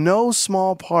in no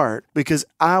small part because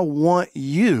I want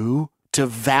you to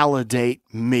validate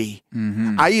me.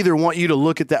 I either want you to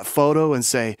look at that photo and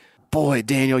say, boy,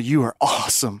 Daniel, you are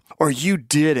awesome, or you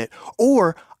did it,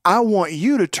 or I want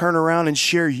you to turn around and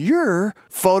share your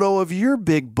photo of your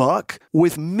big buck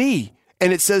with me.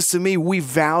 And it says to me, we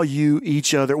value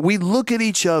each other. We look at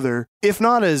each other, if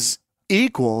not as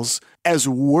equals, as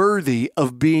worthy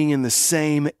of being in the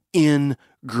same in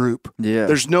group. Yeah.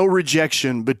 There's no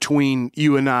rejection between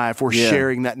you and I if we're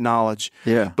sharing that knowledge.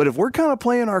 Yeah. But if we're kind of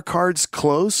playing our cards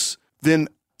close, then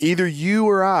either you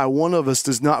or I, one of us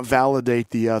does not validate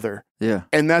the other. Yeah.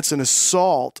 And that's an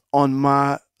assault on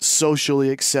my socially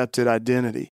accepted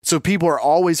identity. So people are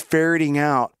always ferreting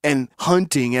out and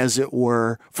hunting, as it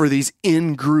were, for these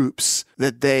in groups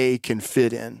that they can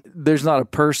fit in. There's not a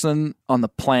person on the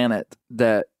planet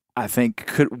that I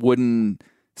think wouldn't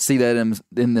see that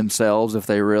in themselves if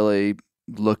they really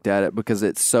looked at it, because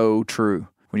it's so true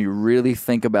when you really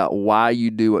think about why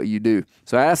you do what you do.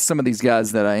 So I asked some of these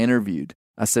guys that I interviewed,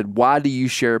 I said, why do you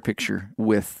share a picture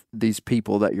with these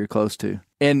people that you're close to?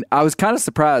 And I was kind of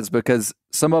surprised because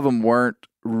some of them weren't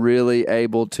really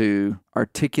able to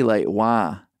articulate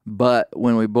why. But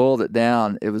when we boiled it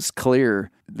down, it was clear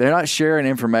they're not sharing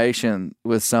information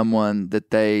with someone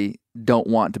that they don't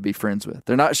want to be friends with.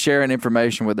 They're not sharing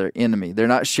information with their enemy. They're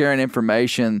not sharing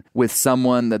information with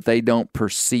someone that they don't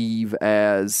perceive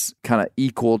as kind of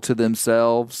equal to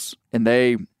themselves. And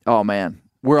they, oh man,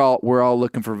 we're all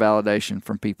looking for validation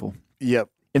from people. Yep.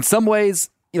 In some ways,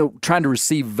 trying to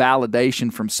receive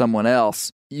validation from someone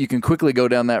else, you can quickly go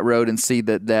down that road and see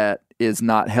that is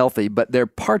not healthy, but there are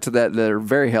parts of that are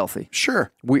very healthy.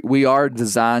 Sure. We are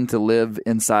designed to live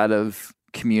inside of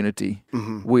community.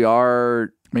 We're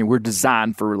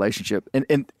designed for relationship.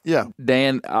 And yeah,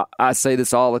 Dan, I say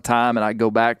this all the time and I go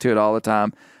back to it all the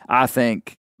time. I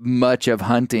think much of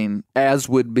hunting, as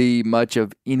would be much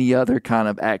of any other kind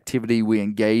of activity we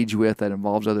engage with that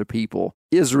involves other people,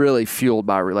 is really fueled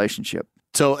by relationship.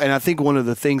 So, and I think one of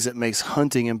the things that makes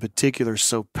hunting in particular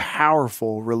so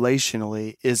powerful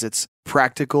relationally is it's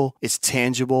practical, it's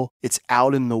tangible, it's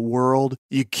out in the world.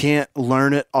 You can't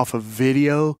learn it off of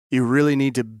video. You really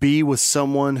need to be with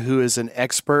someone who is an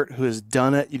expert, who has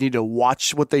done it. You need to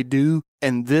watch what they do.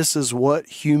 And this is what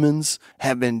humans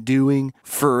have been doing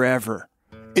forever.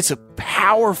 It's a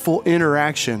powerful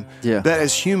interaction that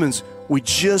as humans, we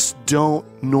just don't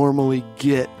normally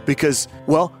get because,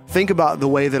 well, think about the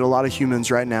way that a lot of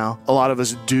humans right now, a lot of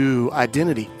us do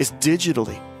identity. It's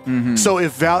digitally. Mm-hmm. So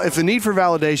if the need for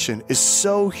validation is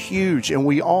so huge and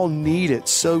we all need it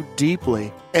so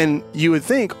deeply, and you would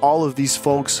think all of these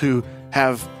folks who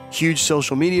have huge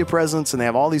social media presence and they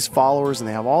have all these followers and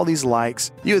they have all these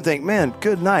likes, you would think, man,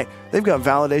 good night. They've got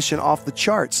validation off the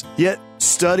charts. Yet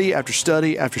study after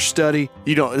study after study,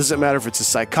 it doesn't matter if it's a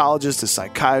psychologist, a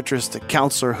psychiatrist, a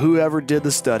counselor, whoever did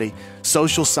the study,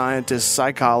 social scientist,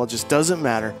 psychologist, doesn't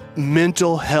matter.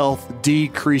 Mental health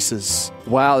decreases.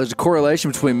 Wow, there's a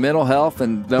correlation between mental health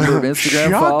and number of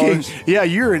Instagram followers. Yeah,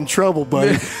 you're in trouble,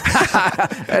 buddy.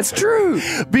 That's true.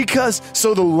 Because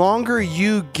so the longer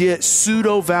you get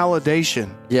pseudo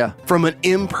validation from an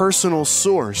impersonal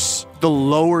source, the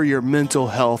lower your mental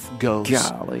health goes.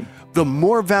 Golly. The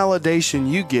more validation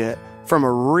you get from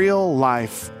a real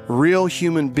life, real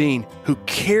human being who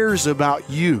cares about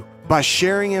you, by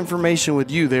sharing information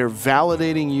with you, they're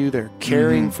validating you, they're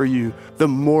caring for you, the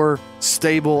more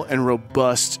stable and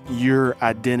robust your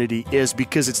identity is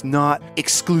because it's not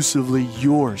exclusively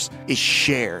yours, it's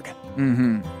shared.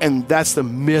 Mm-hmm. And that's the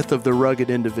myth of the rugged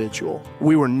individual.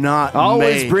 We were not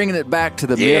always bringing it back to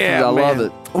the myth. I love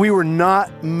it. We were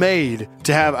not made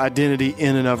to have identity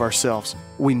in and of ourselves.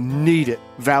 We need it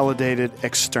validated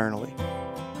externally.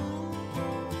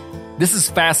 This is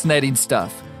fascinating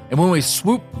stuff. And when we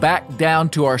swoop back down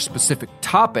to our specific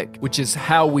topic, which is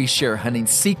how we share hunting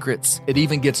secrets, it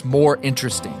even gets more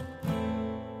interesting.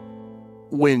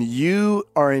 When you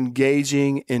are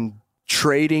engaging in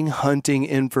trading hunting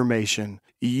information,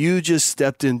 you just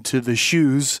stepped into the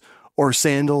shoes or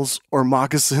sandals or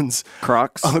moccasins,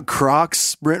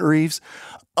 Crocs, Brent Reeves,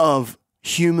 of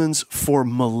humans for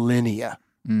millennia.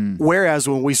 Whereas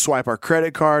when we swipe our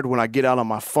credit card, when I get out on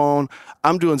my phone,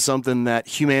 I'm doing something that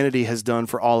humanity has done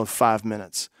for all of 5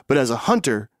 minutes. But as a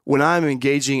hunter, when I'm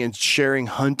engaging in sharing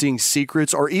hunting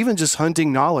secrets or even just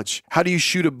hunting knowledge, how do you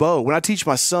shoot a bow? When I teach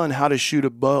my son how to shoot a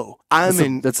bow,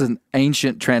 that's an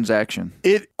ancient transaction.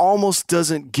 It almost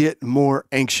doesn't get more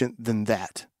ancient than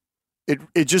that.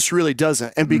 It just really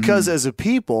doesn't. And because as a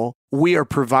people, we are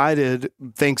provided,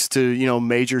 thanks to,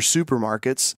 major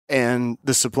supermarkets and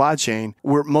the supply chain,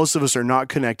 where most of us are not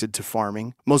connected to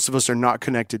farming. Most of us are not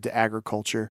connected to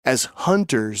agriculture. As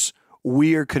hunters,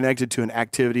 we are connected to an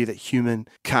activity that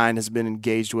humankind has been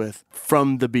engaged with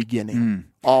from the beginning,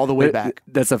 all the way back.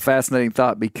 That's a fascinating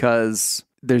thought, because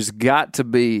there's got to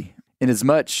be, in as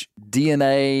much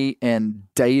DNA and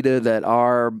data that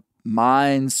our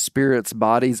minds, spirits,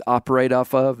 bodies operate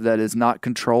off of that is not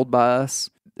controlled by us,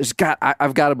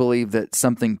 I've got to believe that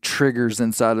something triggers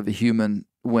inside of a human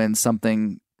when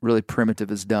something really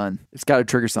primitive is done. It's got to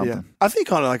trigger something. Yeah. I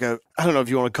think on I don't know if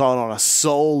you want to call it on a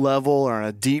soul level or on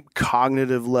a deep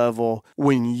cognitive level,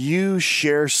 when you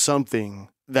share something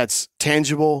that's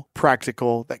tangible,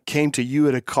 practical, that came to you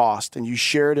at a cost, and you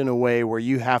share it in a way where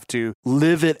you have to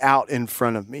live it out in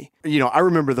front of me. I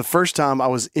remember the first time I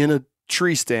was in a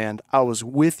tree stand, I was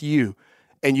with you,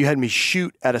 and you had me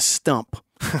shoot at a stump.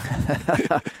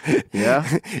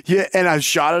 Yeah. Yeah, and I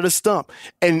shot at a stump,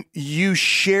 and you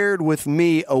shared with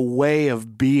me a way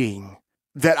of being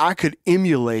that I could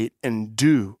emulate and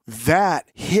do. That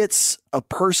hits a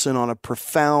person on a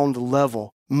profound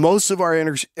level. Most of our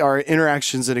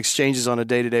interactions and exchanges on a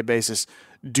day-to-day basis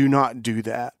do not do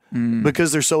that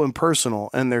because they're so impersonal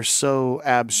and they're so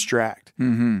abstract.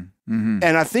 And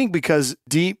I think because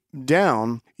deep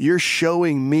down, you're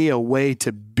showing me a way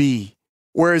to be.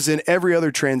 Whereas in every other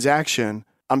transaction,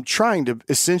 I'm trying to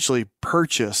essentially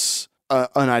purchase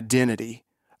an identity.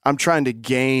 I'm trying to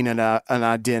gain an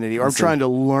identity, or I'm trying to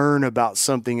learn about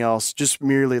something else, just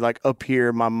merely like up here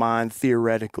in my mind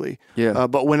theoretically. Yeah.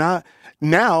 But when I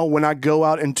go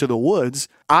out into the woods,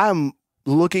 I'm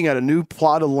looking at a new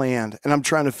plot of land, and I'm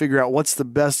trying to figure out what's the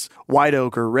best white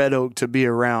oak or red oak to be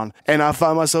around. And I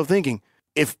find myself thinking,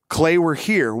 if Clay were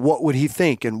here, what would he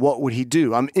think and what would he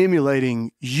do? I'm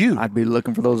emulating you. I'd be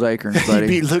looking for those acorns, buddy.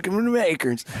 You'd be looking for the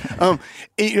acorns.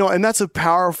 And that's a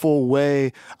powerful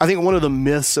way. I think one of the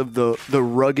myths of the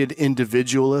rugged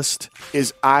individualist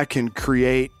is I can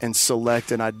create and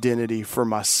select an identity for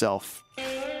myself.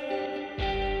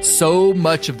 So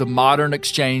much of the modern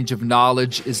exchange of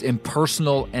knowledge is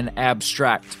impersonal and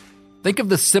abstract. Think of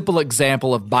the simple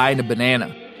example of buying a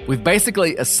banana. We've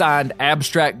basically assigned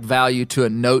abstract value to a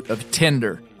note of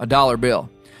tender, a dollar bill,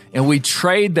 and we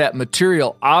trade that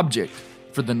material object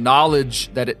for the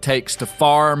knowledge that it takes to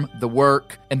farm, the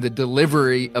work, and the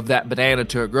delivery of that banana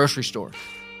to a grocery store.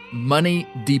 Money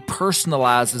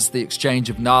depersonalizes the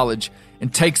exchange of knowledge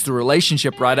and takes the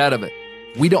relationship right out of it.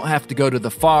 We don't have to go to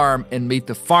the farm and meet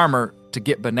the farmer to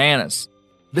get bananas.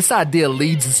 This idea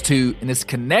leads us to, and is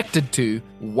connected to,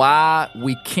 why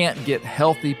we can't get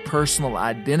healthy personal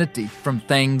identity from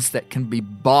things that can be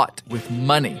bought with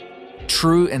money.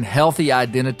 True and healthy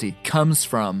identity comes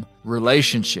from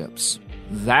relationships.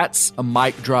 That's a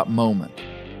mic drop moment.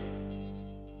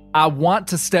 I want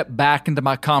to step back into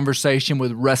my conversation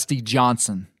with Rusty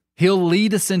Johnson. He'll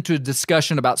lead us into a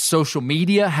discussion about social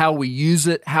media, how we use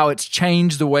it, how it's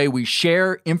changed the way we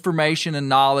share information and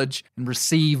knowledge and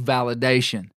receive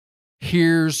validation.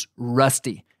 Here's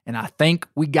Rusty, and I think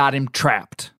we got him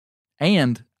trapped.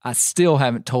 And I still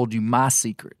haven't told you my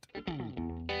secret.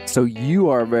 So you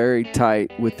are very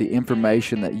tight with the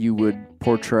information that you would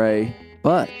portray,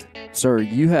 but, sir,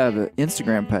 you have an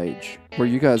Instagram page where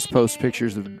you guys post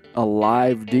pictures of a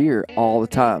live deer all the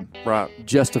time. Right.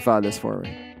 Justify this for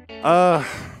me.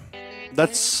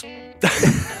 That's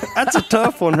a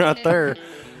tough one right there.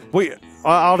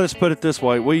 I'll just put it this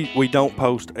way: we don't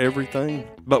post everything,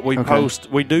 but we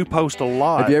do post a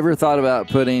lot. Have you ever thought about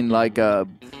putting like a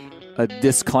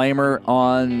disclaimer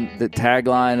on the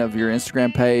tagline of your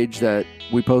Instagram page that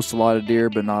we post a lot of deer,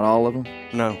 but not all of them?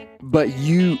 No. But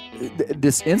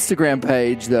this Instagram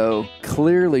page, though,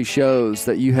 clearly shows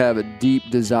that you have a deep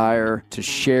desire to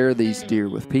share these deer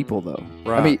with people, though.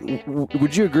 Right. I mean,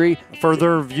 would you agree? For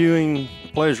their viewing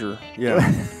pleasure,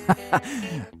 yeah.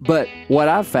 But what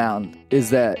I've found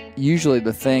is that usually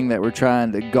the thing that we're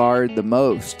trying to guard the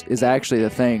most is actually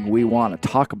the thing we want to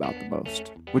talk about the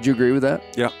most. Would you agree with that?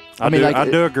 Yeah, I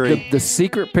do agree. The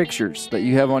secret pictures that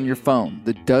you have on your phone,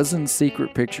 the dozen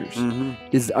secret pictures,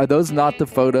 are those not the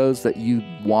photos that you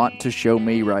want to show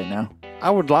me right now?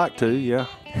 I would like to, yeah.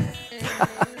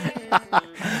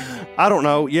 I don't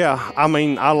know. Yeah, I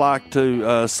mean, I like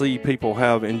to see people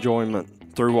have enjoyment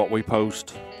through what we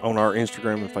post on our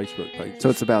Instagram and Facebook pages. So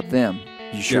it's about them.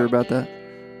 You sure about that?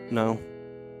 No.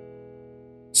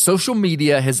 Social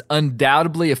media has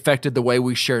undoubtedly affected the way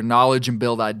we share knowledge and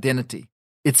build identity.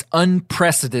 It's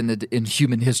unprecedented in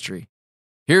human history.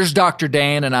 Here's Dr.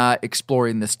 Dan and I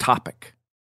exploring this topic.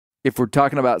 if we're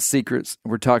talking about secrets,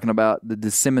 we're talking about the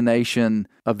dissemination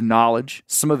of knowledge,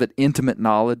 some of it intimate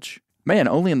knowledge. Man,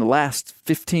 only in the last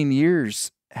 15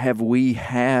 years have we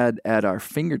had at our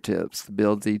fingertips the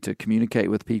ability to communicate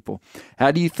with people.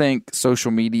 How do you think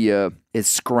social media is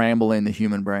scrambling the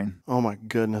human brain? Oh my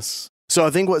goodness. So I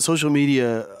think what social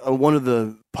media, one of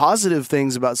the positive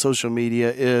things about social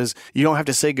media is you don't have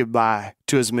to say goodbye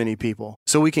to as many people.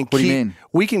 So we can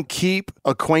keep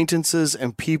acquaintances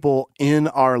and people in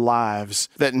our lives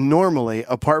that normally,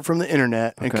 apart from the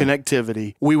internet and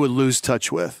connectivity, we would lose touch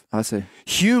with. I see.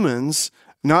 Humans,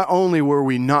 not only were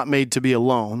we not made to be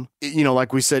alone,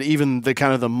 like we said, even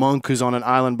the monk who's on an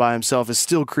island by himself is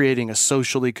still creating a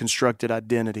socially constructed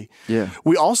identity. Yeah.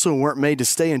 We also weren't made to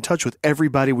stay in touch with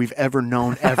everybody we've ever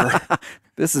known ever.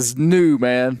 This is new,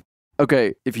 man.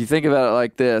 Okay, if you think about it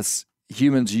like this,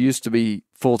 humans used to be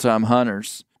full-time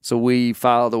hunters. So we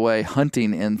filed away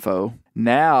hunting info.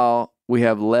 Now we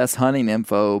have less hunting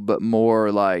info, but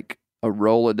more like a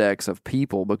Rolodex of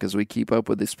people because we keep up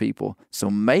with these people. So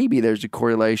maybe there's a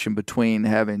correlation between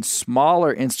having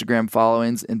smaller Instagram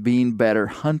followings and being better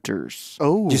hunters.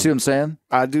 Oh. Do you see what I'm saying?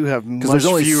 I do have much there's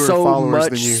only fewer so followers much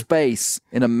than you. space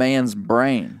in a man's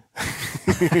brain.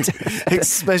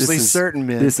 Especially certain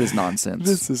men. This is nonsense.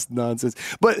 This is nonsense.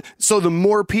 But so the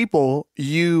more people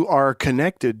you are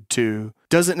connected to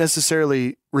doesn't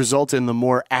necessarily result in the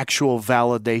more actual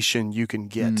validation you can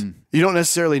get. You don't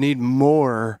necessarily need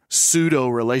more pseudo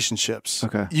relationships.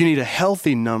 Okay. You need a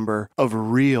healthy number of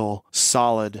real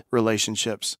solid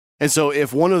relationships. And so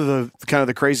if one of the kind of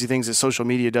the crazy things that social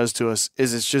media does to us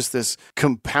is it's just this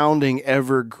compounding,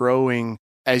 ever growing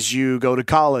as you go to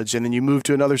college and then you move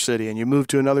to another city and you move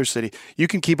to another city, you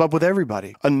can keep up with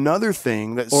everybody. Another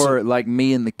thing that's... Or like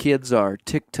me and the kids are,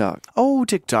 TikTok. Oh,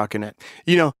 TikToking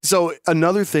it. So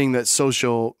another thing that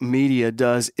social media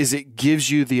does is it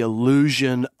gives you the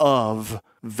illusion of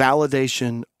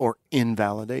validation or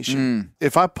invalidation.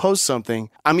 If I post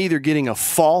something, I'm either getting a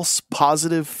false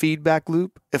positive feedback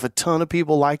loop if a ton of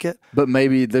people like it. But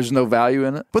maybe there's no value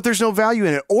in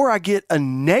it. Or I get a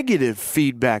negative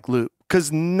feedback loop because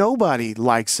nobody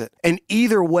likes it. And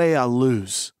either way, I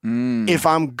lose if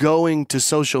I'm going to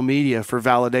social media for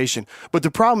validation. But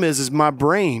the problem is my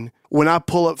brain, when I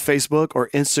pull up Facebook or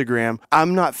Instagram,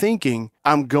 I'm not thinking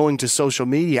I'm going to social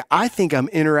media. I think I'm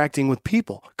interacting with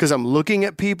people because I'm looking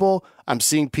at people. I'm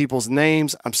seeing people's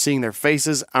names. I'm seeing their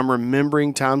faces. I'm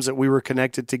remembering times that we were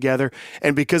connected together.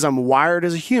 And because I'm wired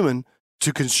as a human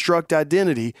to construct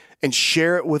identity and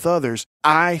share it with others,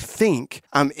 I think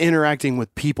I'm interacting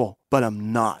with people, but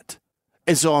I'm not.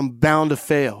 And so I'm bound to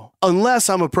fail unless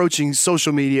I'm approaching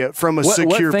social media from a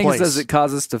secure place. What things does it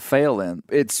cause us to fail in?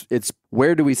 It's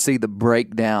where do we see the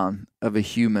breakdown of a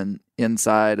human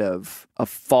inside of a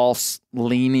false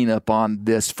leaning upon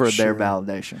this for their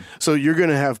validation? So you're going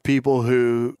to have people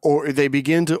who, or they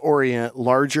begin to orient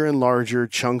larger and larger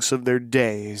chunks of their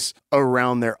days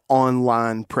around their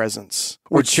online presence.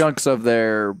 Or chunks of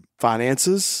their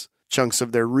finances, chunks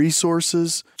of their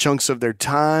resources, chunks of their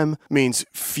time, means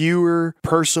fewer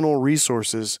personal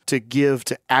resources to give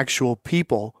to actual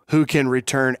people who can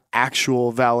return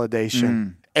actual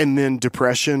validation. And then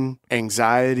depression,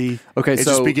 anxiety. Okay, it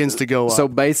just begins to go up. So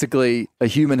basically, a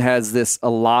human has this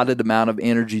allotted amount of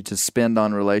energy to spend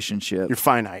on relationships. You're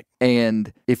finite.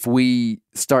 And if we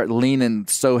start leaning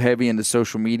so heavy into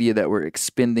social media that we're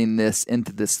expending this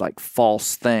into this like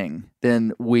false thing,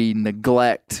 then we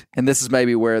neglect, and this is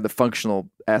maybe where the functional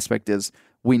aspect is,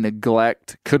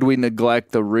 could we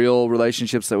neglect the real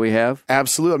relationships that we have?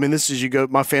 Absolutely. I mean, this is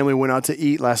my family went out to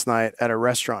eat last night at a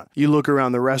restaurant. You look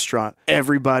around the restaurant,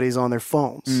 everybody's on their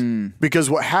phones. Because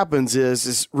what happens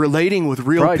is relating with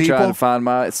real Probably people. Trying to find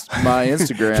my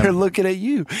Instagram. They're looking at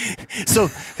you. So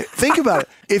think about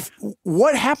it.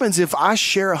 What happens if I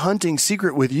share a hunting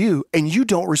secret with you and you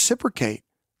don't reciprocate?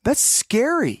 That's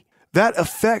scary. That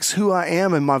affects who I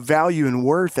am and my value and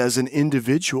worth as an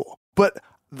individual. But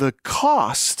the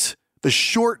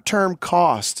short-term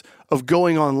cost of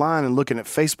going online and looking at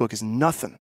Facebook is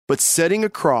nothing. But setting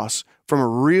across from a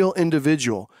real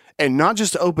individual and not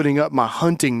just opening up my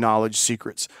hunting knowledge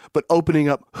secrets, but opening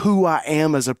up who I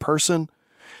am as a person,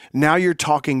 now you're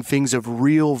talking things of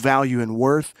real value and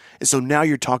worth. And so now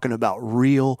you're talking about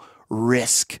real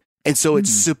risk. And so it's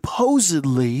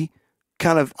supposedly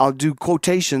I'll do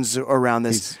quotations around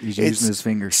this. He's using his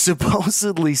fingers.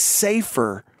 Supposedly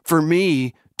safer for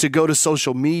me to go to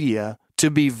social media to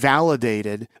be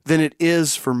validated than it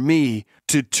is for me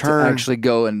to actually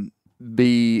go and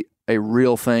be a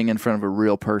real thing in front of a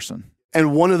real person.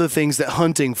 And one of the things that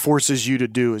hunting forces you to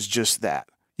do is just that.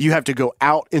 You have to go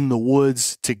out in the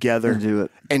woods together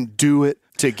and do it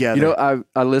together. You know,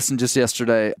 I listened just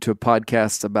yesterday to a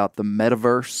podcast about the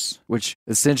metaverse, which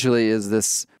essentially is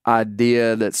this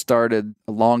idea that started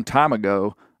a long time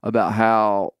ago about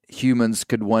how humans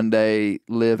could one day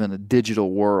live in a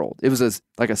digital world. It was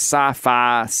like a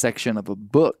sci-fi section of a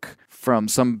book from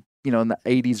some, in the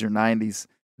 80s or 90s.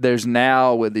 There's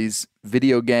now, with these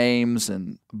video games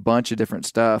and a bunch of different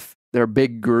stuff, there are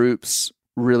big groups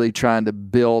really trying to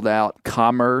build out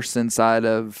commerce inside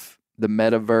of the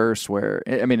metaverse where,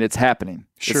 it's happening.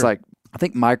 Sure. It's like, I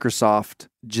think Microsoft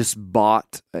just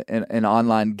bought an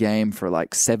online game for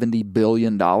like $70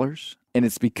 billion. And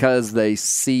it's because they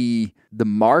see the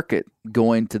market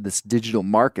going to this digital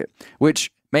market,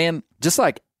 which, man, just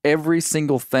like every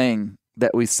single thing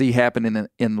that we see happening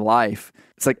in life,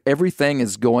 it's like everything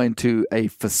is going to a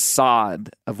facade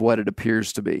of what it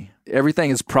appears to be. Everything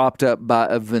is propped up by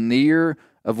a veneer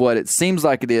of what it seems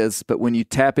like it is, but when you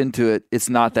tap into it, it's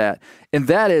not that. And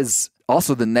that is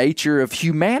also the nature of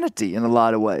humanity in a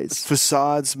lot of ways.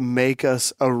 Facades make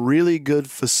us, a really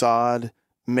good facade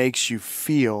makes you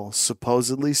feel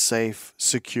supposedly safe,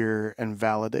 secure, and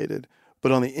validated.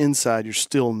 But on the inside, you're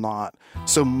still not.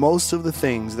 So most of the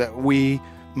things that we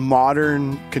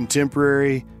modern,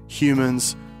 contemporary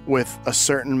humans with a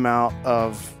certain amount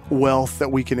of wealth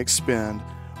that we can expend,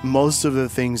 most of the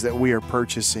things that we are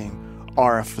purchasing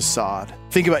are a facade.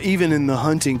 Think about even in the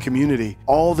hunting community,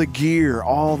 all the gear,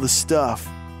 all the stuff.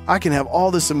 I can have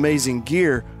all this amazing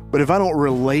gear, but if I don't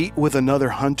relate with another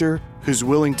hunter who's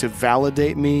willing to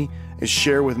validate me and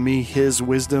share with me his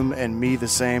wisdom and me the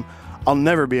same, I'll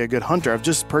never be a good hunter. I've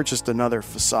just purchased another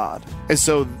facade. And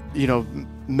so,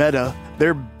 Meta,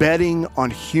 they're betting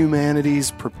on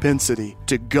humanity's propensity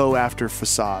to go after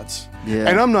facades. Yeah.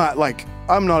 And I'm not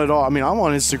at all. I'm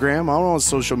on Instagram. I'm on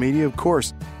social media, of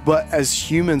course. But as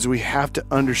humans, we have to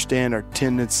understand our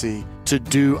tendency to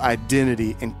do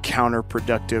identity in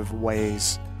counterproductive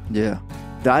ways. Yeah.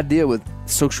 The idea with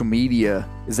social media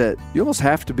is that you almost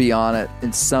have to be on it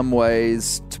in some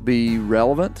ways to be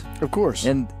relevant. Of course.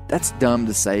 And that's dumb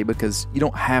to say because you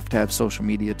don't have to have social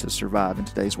media to survive in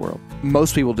today's world.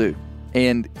 Most people do.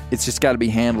 And it's just got to be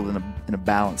handled in a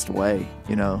balanced way,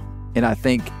 And I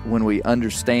think when we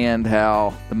understand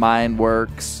how the mind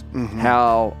works,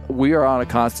 how we are on a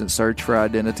constant search for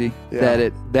identity,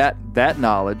 that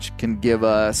knowledge can give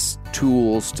us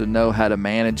tools to know how to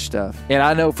manage stuff. And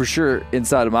I know for sure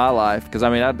inside of my life, because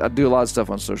I do a lot of stuff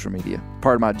on social media,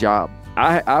 part of my job.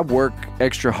 I work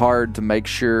extra hard to make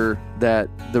sure that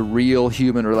the real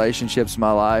human relationships in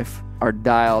my life are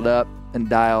dialed up and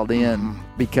dialed in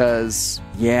because,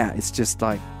 it's just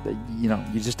like, you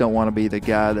just don't want to be the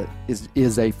guy that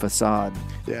is a facade.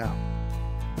 Yeah.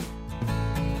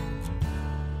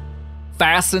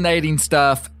 Fascinating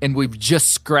stuff, and we've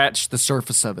just scratched the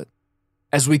surface of it.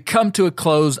 As we come to a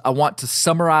close, I want to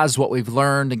summarize what we've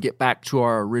learned and get back to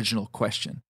our original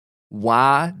question.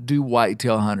 Why do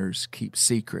whitetail hunters keep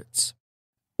secrets?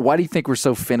 Why do you think we're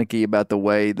so finicky about the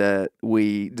way that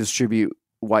we distribute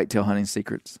whitetail hunting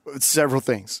secrets? Several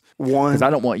things. One, because I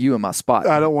don't want you in my spot.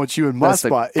 I don't want you in my That's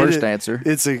spot. The first answer.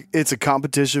 It's a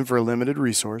competition for a limited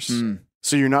resource.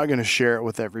 So you're not going to share it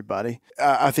with everybody.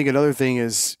 I think another thing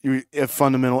is a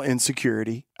fundamental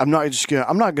insecurity. I'm not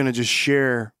going to just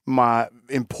share my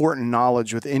important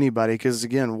knowledge with anybody because,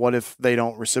 again, what if they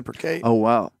don't reciprocate? Oh,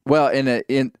 wow. Well,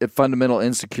 in a fundamental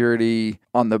insecurity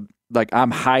on the, I'm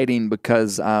hiding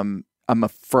because I'm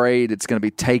afraid it's going to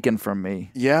be taken from me.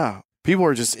 Yeah. People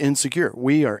are just insecure.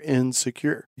 We are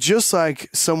insecure. Just like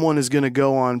someone is going to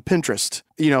go on Pinterest.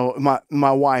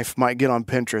 My wife might get on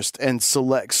Pinterest and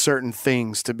select certain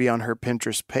things to be on her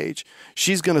Pinterest page.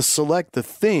 She's going to select the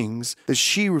things that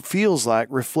she feels like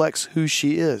reflects who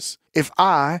she is. If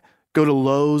I go to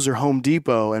Lowe's or Home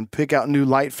Depot and pick out new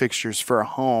light fixtures for a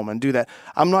home and do that,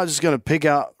 I'm not just going to pick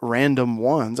out random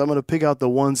ones. I'm going to pick out the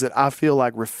ones that I feel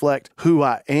like reflect who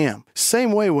I am.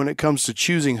 Same way when it comes to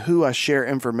choosing who I share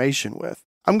information with.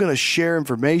 I'm going to share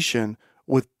information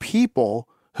with people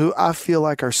who I feel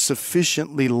like are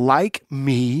sufficiently like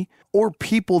me or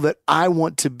people that I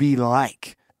want to be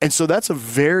like. And so that's a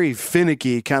very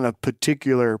finicky kind of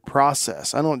particular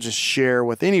process. I don't just share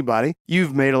with anybody.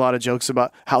 You've made a lot of jokes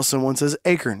about how someone says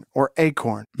acorn or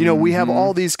acorn. We have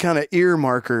all these kind of ear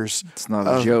markers. It's not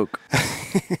a joke.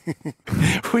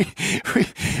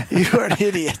 You are an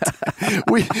idiot.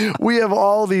 We have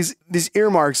all these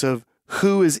earmarks of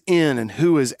who is in and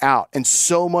who is out. And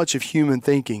so much of human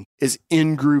thinking is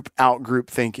in-group, out-group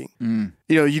thinking.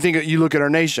 You know, you look at our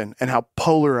nation and how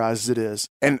polarized it is.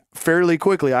 And fairly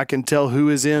quickly, I can tell who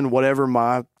is in whatever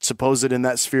my supposed in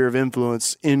that sphere of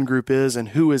influence in-group is and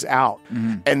who is out.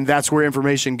 And that's where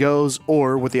information goes,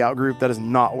 or with the out-group, that is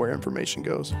not where information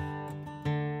goes.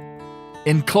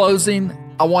 In closing,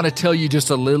 I want to tell you just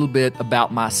a little bit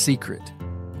about my secret.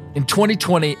 In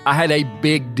 2020, I had a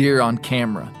big deer on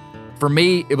camera. For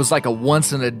me, it was like a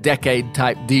once-in-a-decade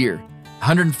type deer,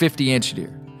 150-inch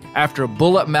deer. After a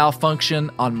bullet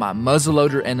malfunction on my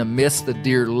muzzleloader and a miss, the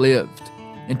deer lived.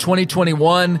 In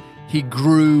 2021, he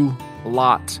grew a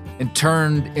lot and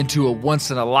turned into a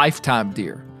once-in-a-lifetime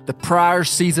deer. The prior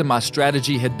season, my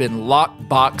strategy had been lock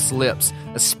box lips,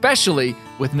 especially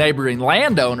with neighboring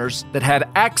landowners that had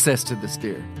access to this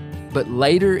deer. But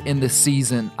later in the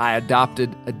season, I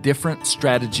adopted a different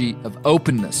strategy of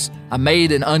openness. I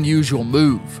made an unusual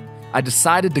move. I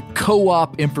decided to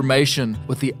co-op information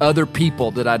with the other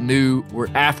people that I knew were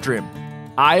after him.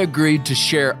 I agreed to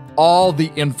share all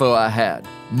the info I had,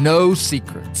 no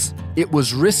secrets. It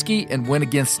was risky and went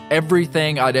against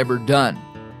everything I'd ever done.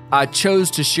 I chose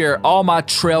to share all my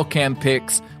trail cam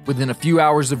pics within a few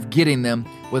hours of getting them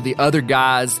with the other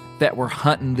guys that were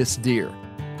hunting this deer.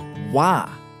 Why?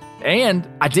 And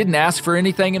I didn't ask for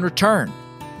anything in return.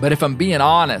 But if I'm being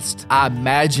honest, I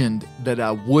imagined that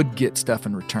I would get stuff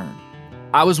in return.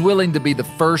 I was willing to be the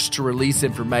first to release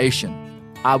information.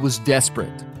 I was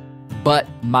desperate. But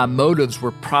my motives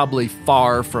were probably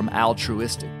far from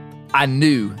altruistic. I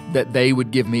knew that they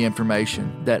would give me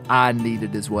information that I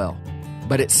needed as well.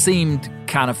 But it seemed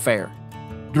kind of fair.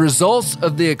 The results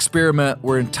of the experiment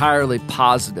were entirely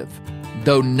positive.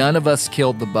 Though none of us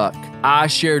killed the buck, I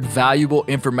shared valuable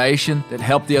information that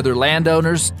helped the other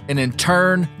landowners, and in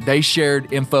turn, they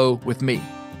shared info with me.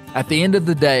 At the end of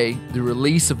the day, the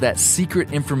release of that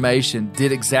secret information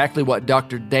did exactly what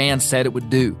Dr. Dan said it would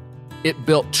do. It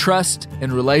built trust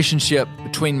and relationship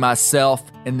between myself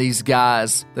and these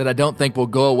guys that I don't think will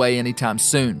go away anytime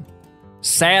soon.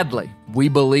 Sadly, we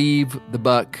believe the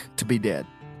buck to be dead.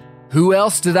 Who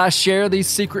else did I share these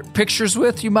secret pictures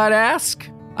with, you might ask?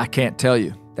 I can't tell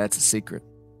you. That's a secret.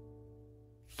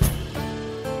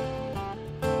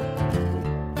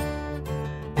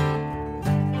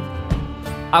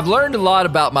 I've learned a lot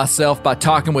about myself by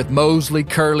talking with Mosley,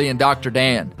 Curley, and Dr.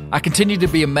 Dan. I continue to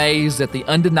be amazed at the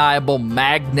undeniable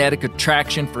magnetic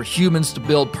attraction for humans to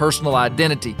build personal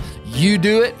identity. You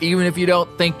do it even if you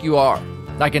don't think you are.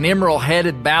 Like an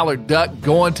emerald-headed mallard duck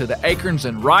going to the acorns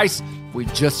and rice, we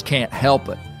just can't help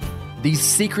it. These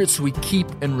secrets we keep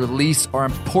and release are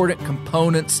important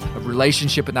components of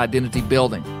relationship and identity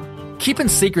building. Keeping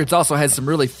secrets also has some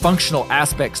really functional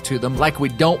aspects to them, like we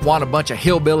don't want a bunch of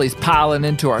hillbillies piling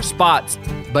into our spots,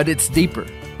 but it's deeper.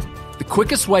 The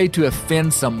quickest way to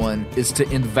offend someone is to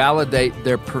invalidate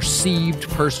their perceived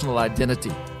personal identity.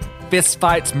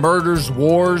 Fistfights, murders,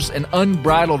 wars, and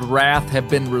unbridled wrath have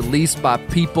been released by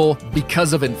people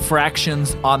because of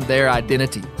infractions on their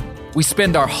identity. We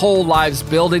spend our whole lives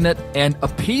building it, and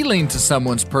appealing to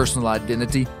someone's personal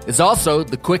identity is also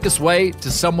the quickest way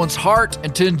to someone's heart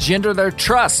and to engender their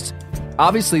trust.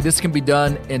 Obviously, this can be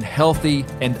done in healthy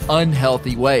and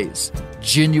unhealthy ways,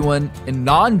 genuine and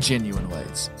non-genuine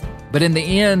ways. But in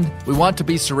the end, we want to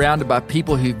be surrounded by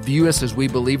people who view us as we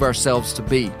believe ourselves to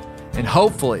be, and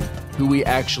hopefully who we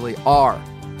actually are.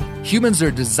 Humans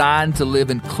are designed to live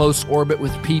in close orbit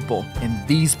with people, and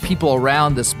these people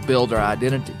around us build our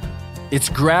identity. It's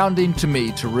grounding to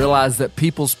me to realize that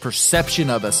people's perception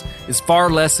of us is far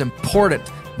less important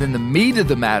than the meat of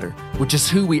the matter, which is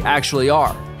who we actually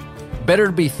are. Better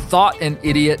to be thought an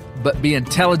idiot but be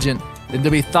intelligent than to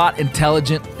be thought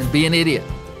intelligent and be an idiot.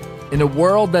 In a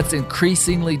world that's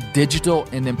increasingly digital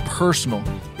and impersonal,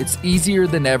 it's easier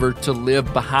than ever to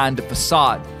live behind a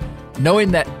facade,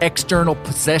 knowing that external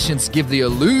possessions give the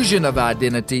illusion of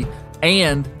identity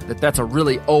and that that's a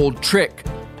really old trick.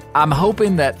 I'm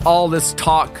hoping that all this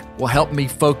talk will help me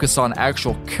focus on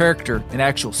actual character and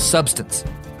actual substance,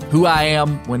 who I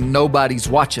am when nobody's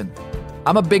watching.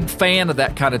 I'm a big fan of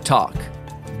that kind of talk,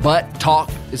 but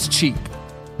talk is cheap.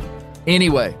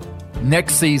 Anyway,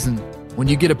 next season, when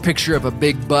you get a picture of a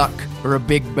big buck or a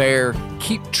big bear,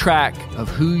 keep track of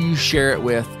who you share it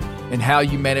with and how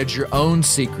you manage your own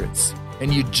secrets,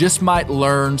 and you just might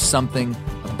learn something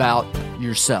about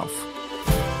yourself.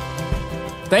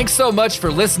 Thanks so much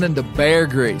for listening to Bear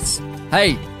Grease.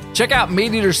 Hey, check out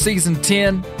Meat Eater Season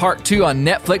 10, Part 2 on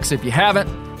Netflix if you haven't,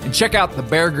 and check out the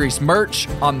Bear Grease merch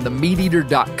on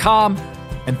themeateater.com.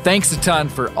 And thanks a ton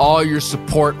for all your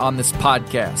support on this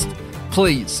podcast.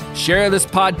 Please share this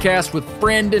podcast with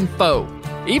friend and foe.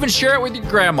 Even share it with your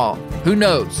grandma. Who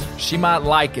knows? She might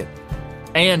like it.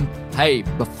 And hey,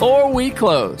 before we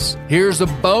close, here's a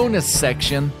bonus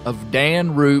section of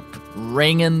Dan Roop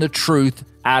wringing the truth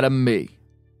out of me.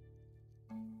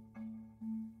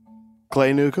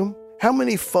 Clay Newcomb, how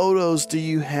many photos do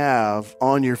you have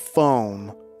on your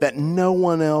phone that no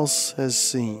one else has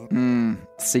seen?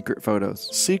 Secret photos.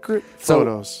 Secret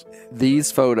photos.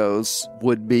 These photos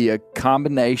would be a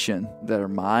combination that are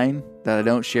mine, that I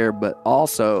don't share, but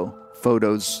also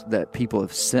photos that people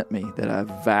have sent me that I've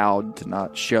vowed to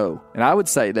not show. And I would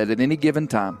say that at any given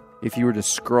time, if you were to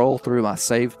scroll through my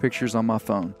saved pictures on my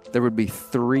phone, there would be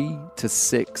 3 to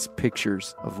 6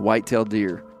 pictures of whitetail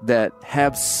deer that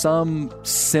have some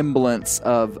semblance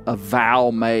of a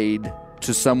vow made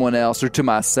to someone else or to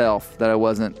myself that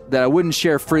I wouldn't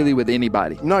share freely with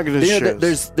anybody. I'm not going to share.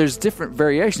 There's different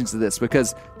variations of this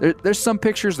because there's some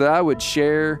pictures that I would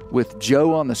share with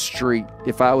Joe on the street.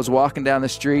 If I was walking down the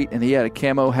street and he had a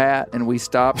camo hat and we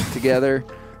stopped together,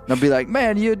 and I'd be like,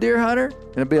 "Man, you a deer hunter?"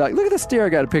 And I'd be like, "Look at this deer I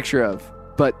got a picture of."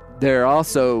 But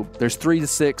there's 3 to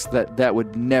 6 that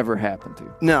would never happen to.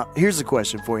 Now, here's a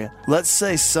question for you. Let's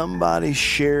say somebody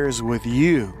shares with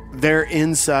you their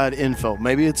inside info.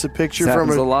 Maybe it's a picture from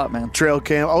a lot, man. Trail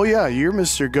cam. Oh, yeah, you're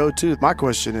Mr. Go-To. My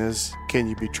question is, can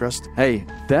you be trusted? Hey,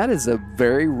 that is a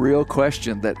very real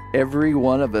question that every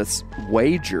one of us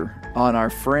wager on our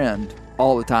friend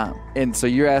all the time. And so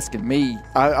you're asking me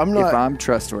I'm not, if I'm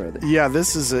trustworthy. Yeah,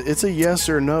 it's a yes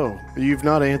or no. You've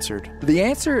not answered. The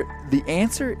answer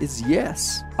is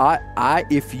yes.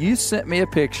 If you sent me a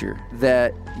picture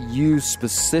that you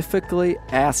specifically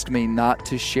asked me not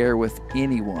to share with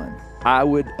anyone, I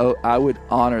would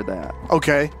honor that.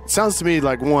 Okay. Sounds to me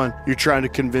like, 1, you're trying to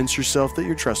convince yourself that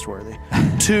you're trustworthy.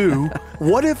 2,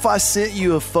 what if I sent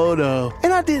you a photo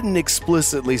and I didn't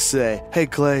explicitly say, "Hey,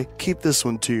 Clay, keep this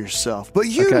one to yourself." But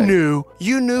you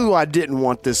knew I didn't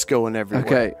want this going everywhere.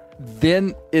 Okay.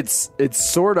 Then it's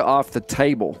sort of off the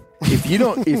table.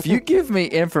 If you give me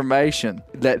information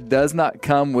that does not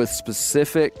come with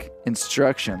specific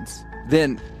instructions,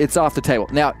 then it's off the table.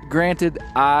 Now, granted,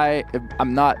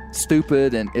 I'm not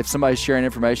stupid, and if somebody's sharing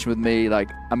information with me,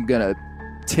 like, I'm gonna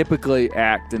typically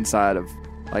act inside of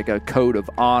like a code of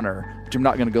honor, which I'm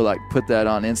not gonna go like put that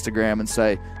on Instagram and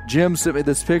say, "Jim sent me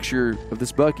this picture of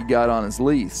this buck he got on his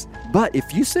lease." But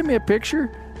if you send me a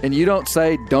picture and you don't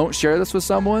say, "Don't share this with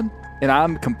someone," and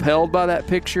I'm compelled by that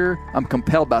picture, I'm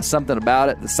compelled by something about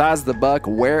it, the size of the buck,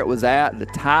 where it was at, the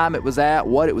time it was at,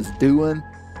 what it was doing,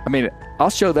 I mean, I'll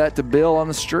show that to Bill on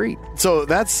the street. So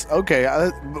that's okay.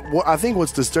 I think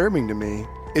what's disturbing to me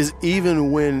is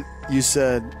even when you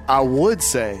said, I would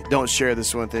say, don't share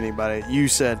this with anybody, you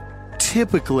said,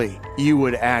 typically you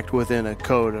would act within a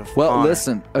code of honor.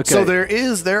 Listen, okay. So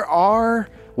there are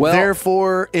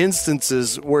therefore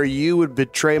instances where you would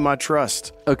betray my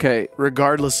trust. Okay.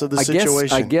 Regardless of the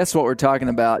situation. I guess what we're talking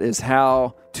about is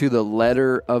how to the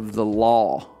letter of the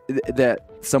law that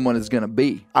someone is going to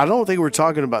be. I don't think we're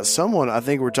talking about someone. I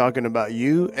think we're talking about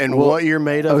you and what you're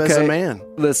made of as a man.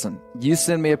 Listen, you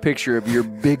send me a picture of your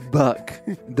big buck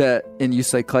and you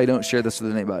say, "Clay, don't share this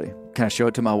with anybody." Can I show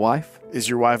it to my wife? Is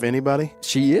your wife anybody?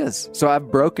 She is. So I've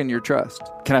broken your trust.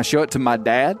 Can I show it to my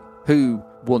dad, who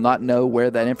will not know where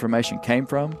that information came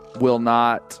from?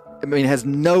 Has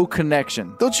no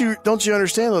connection. Don't you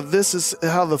understand that this is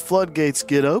how the floodgates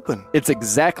get open? It's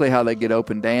exactly how they get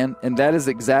open, Dan, and that is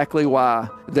exactly why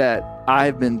that I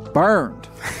have been burned.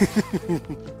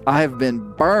 I have been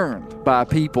burned by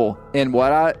people,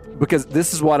 because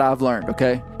this is what I've learned,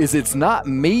 okay? It's not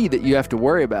me that you have to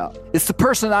worry about. It's the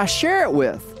person I share it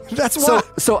with. That's why.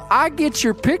 So I get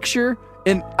your picture.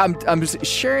 And I'm just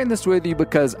sharing this with you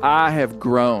because I have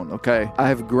grown, okay? I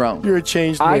have grown. You're a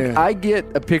changed man. I get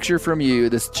a picture from you,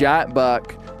 this giant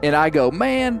buck, and I go,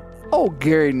 "Man,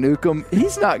 Gary Newcomb,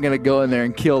 he's not going to go in there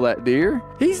and kill that deer.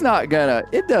 He's not going to.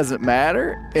 It doesn't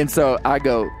matter." And so I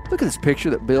go, "Look at this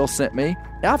picture that Bill sent me."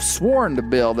 I've sworn to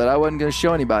Bill that I wasn't going to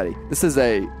show anybody. This is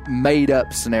a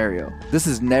made-up scenario. This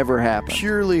has never happened.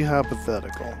 Purely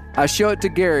hypothetical. I show it to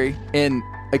Gary, and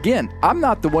again, I'm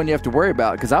not the one you have to worry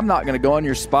about because I'm not going to go on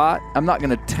your spot. I'm not going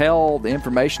to tell the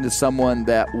information to someone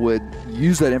that would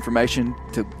use that information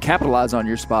to capitalize on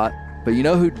your spot. But you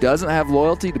know who doesn't have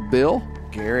loyalty to Bill?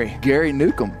 Gary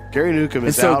Newcomb. Gary Newcomb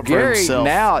is out for himself.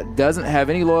 Gary now doesn't have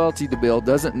any loyalty to Bill,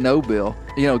 doesn't know Bill.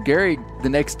 Gary the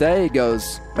next day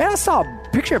goes, "Man, I saw a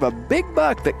picture of a big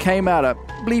buck that came out of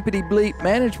bleepity bleep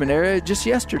management area just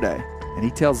yesterday." And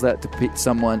he tells that to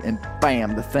someone, and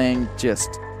bam, the thing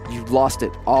you lost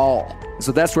it all.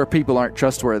 So that's where people aren't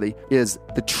trustworthy, is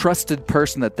the trusted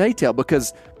person that they tell.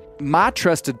 Because my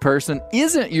trusted person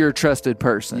isn't your trusted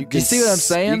person. You see what I'm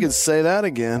saying? You can say that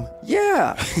again.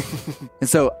 Yeah. And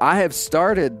so I have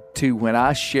started to, when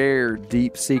I share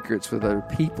deep secrets with other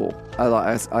people, I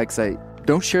like to say,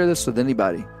 don't share this with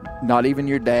anybody. Not even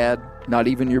your dad, not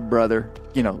even your brother.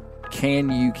 You know,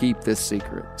 can you keep this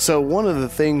secret? So one of the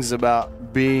things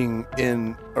about being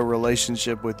in a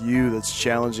relationship with you that's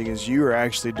challenging is you are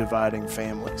actually dividing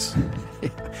families.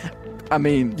 I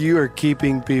mean, you are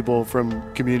keeping people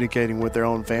from communicating with their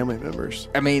own family members.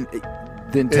 I mean,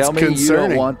 then tell me you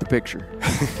don't want the picture.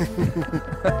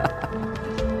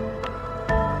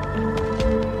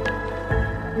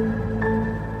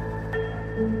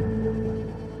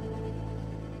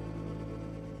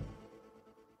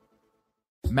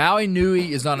 Maui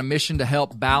Nui is on a mission to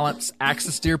help balance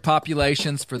axis deer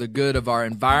populations for the good of our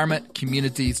environment,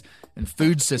 communities, and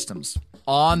food systems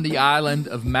on the island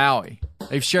of Maui.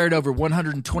 They've shared over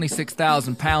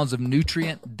 126,000 pounds of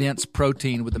nutrient-dense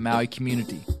protein with the Maui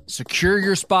community. Secure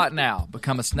your spot now.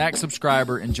 Become a snack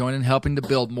subscriber and join in helping to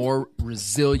build more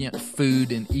resilient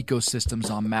food and ecosystems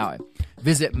on Maui.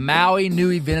 Visit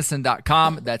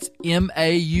MauiNuiVenison.com. That's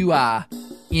MAUI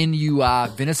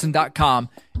venison.com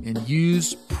and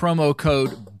use promo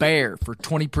code BEAR for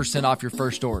 20% off your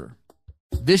first order.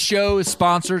 This show is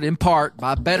sponsored in part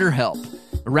by BetterHelp.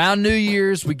 Around New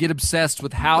Year's, we get obsessed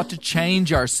with how to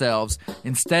change ourselves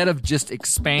instead of just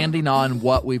expanding on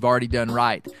what we've already done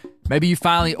right. Maybe you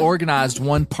finally organized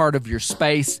one part of your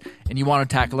space and you want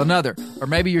to tackle another. Or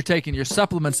maybe you're taking your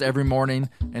supplements every morning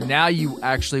and now you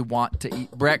actually want to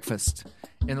eat breakfast.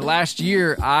 In the last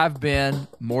year, I've been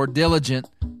more diligent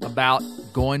about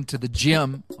going to the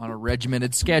gym on a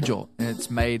regimented schedule, and it's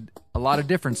made a lot of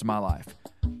difference in my life.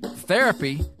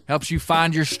 Therapy helps you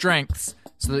find your strengths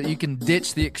so that you can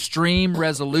ditch the extreme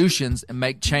resolutions and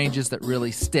make changes that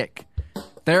really stick.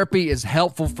 Therapy is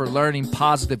helpful for learning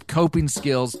positive coping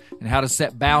skills and how to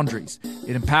set boundaries.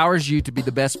 It empowers you to be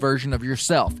the best version of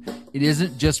yourself. It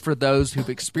isn't just for those who've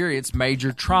experienced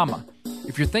major trauma.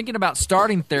 If you're thinking about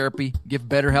starting therapy, give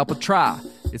BetterHelp a try.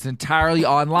 It's entirely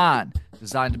online,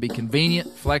 designed to be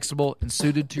convenient, flexible, and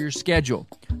suited to your schedule.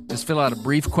 Just fill out a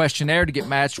brief questionnaire to get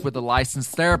matched with a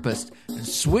licensed therapist and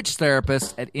switch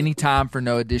therapists at any time for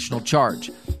no additional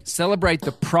charge. Celebrate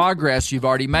the progress you've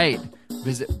already made.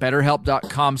 Visit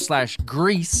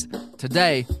BetterHelp.com/Grease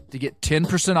today to get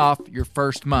 10% off your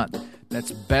first month.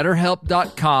 That's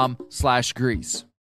BetterHelp.com/Grease.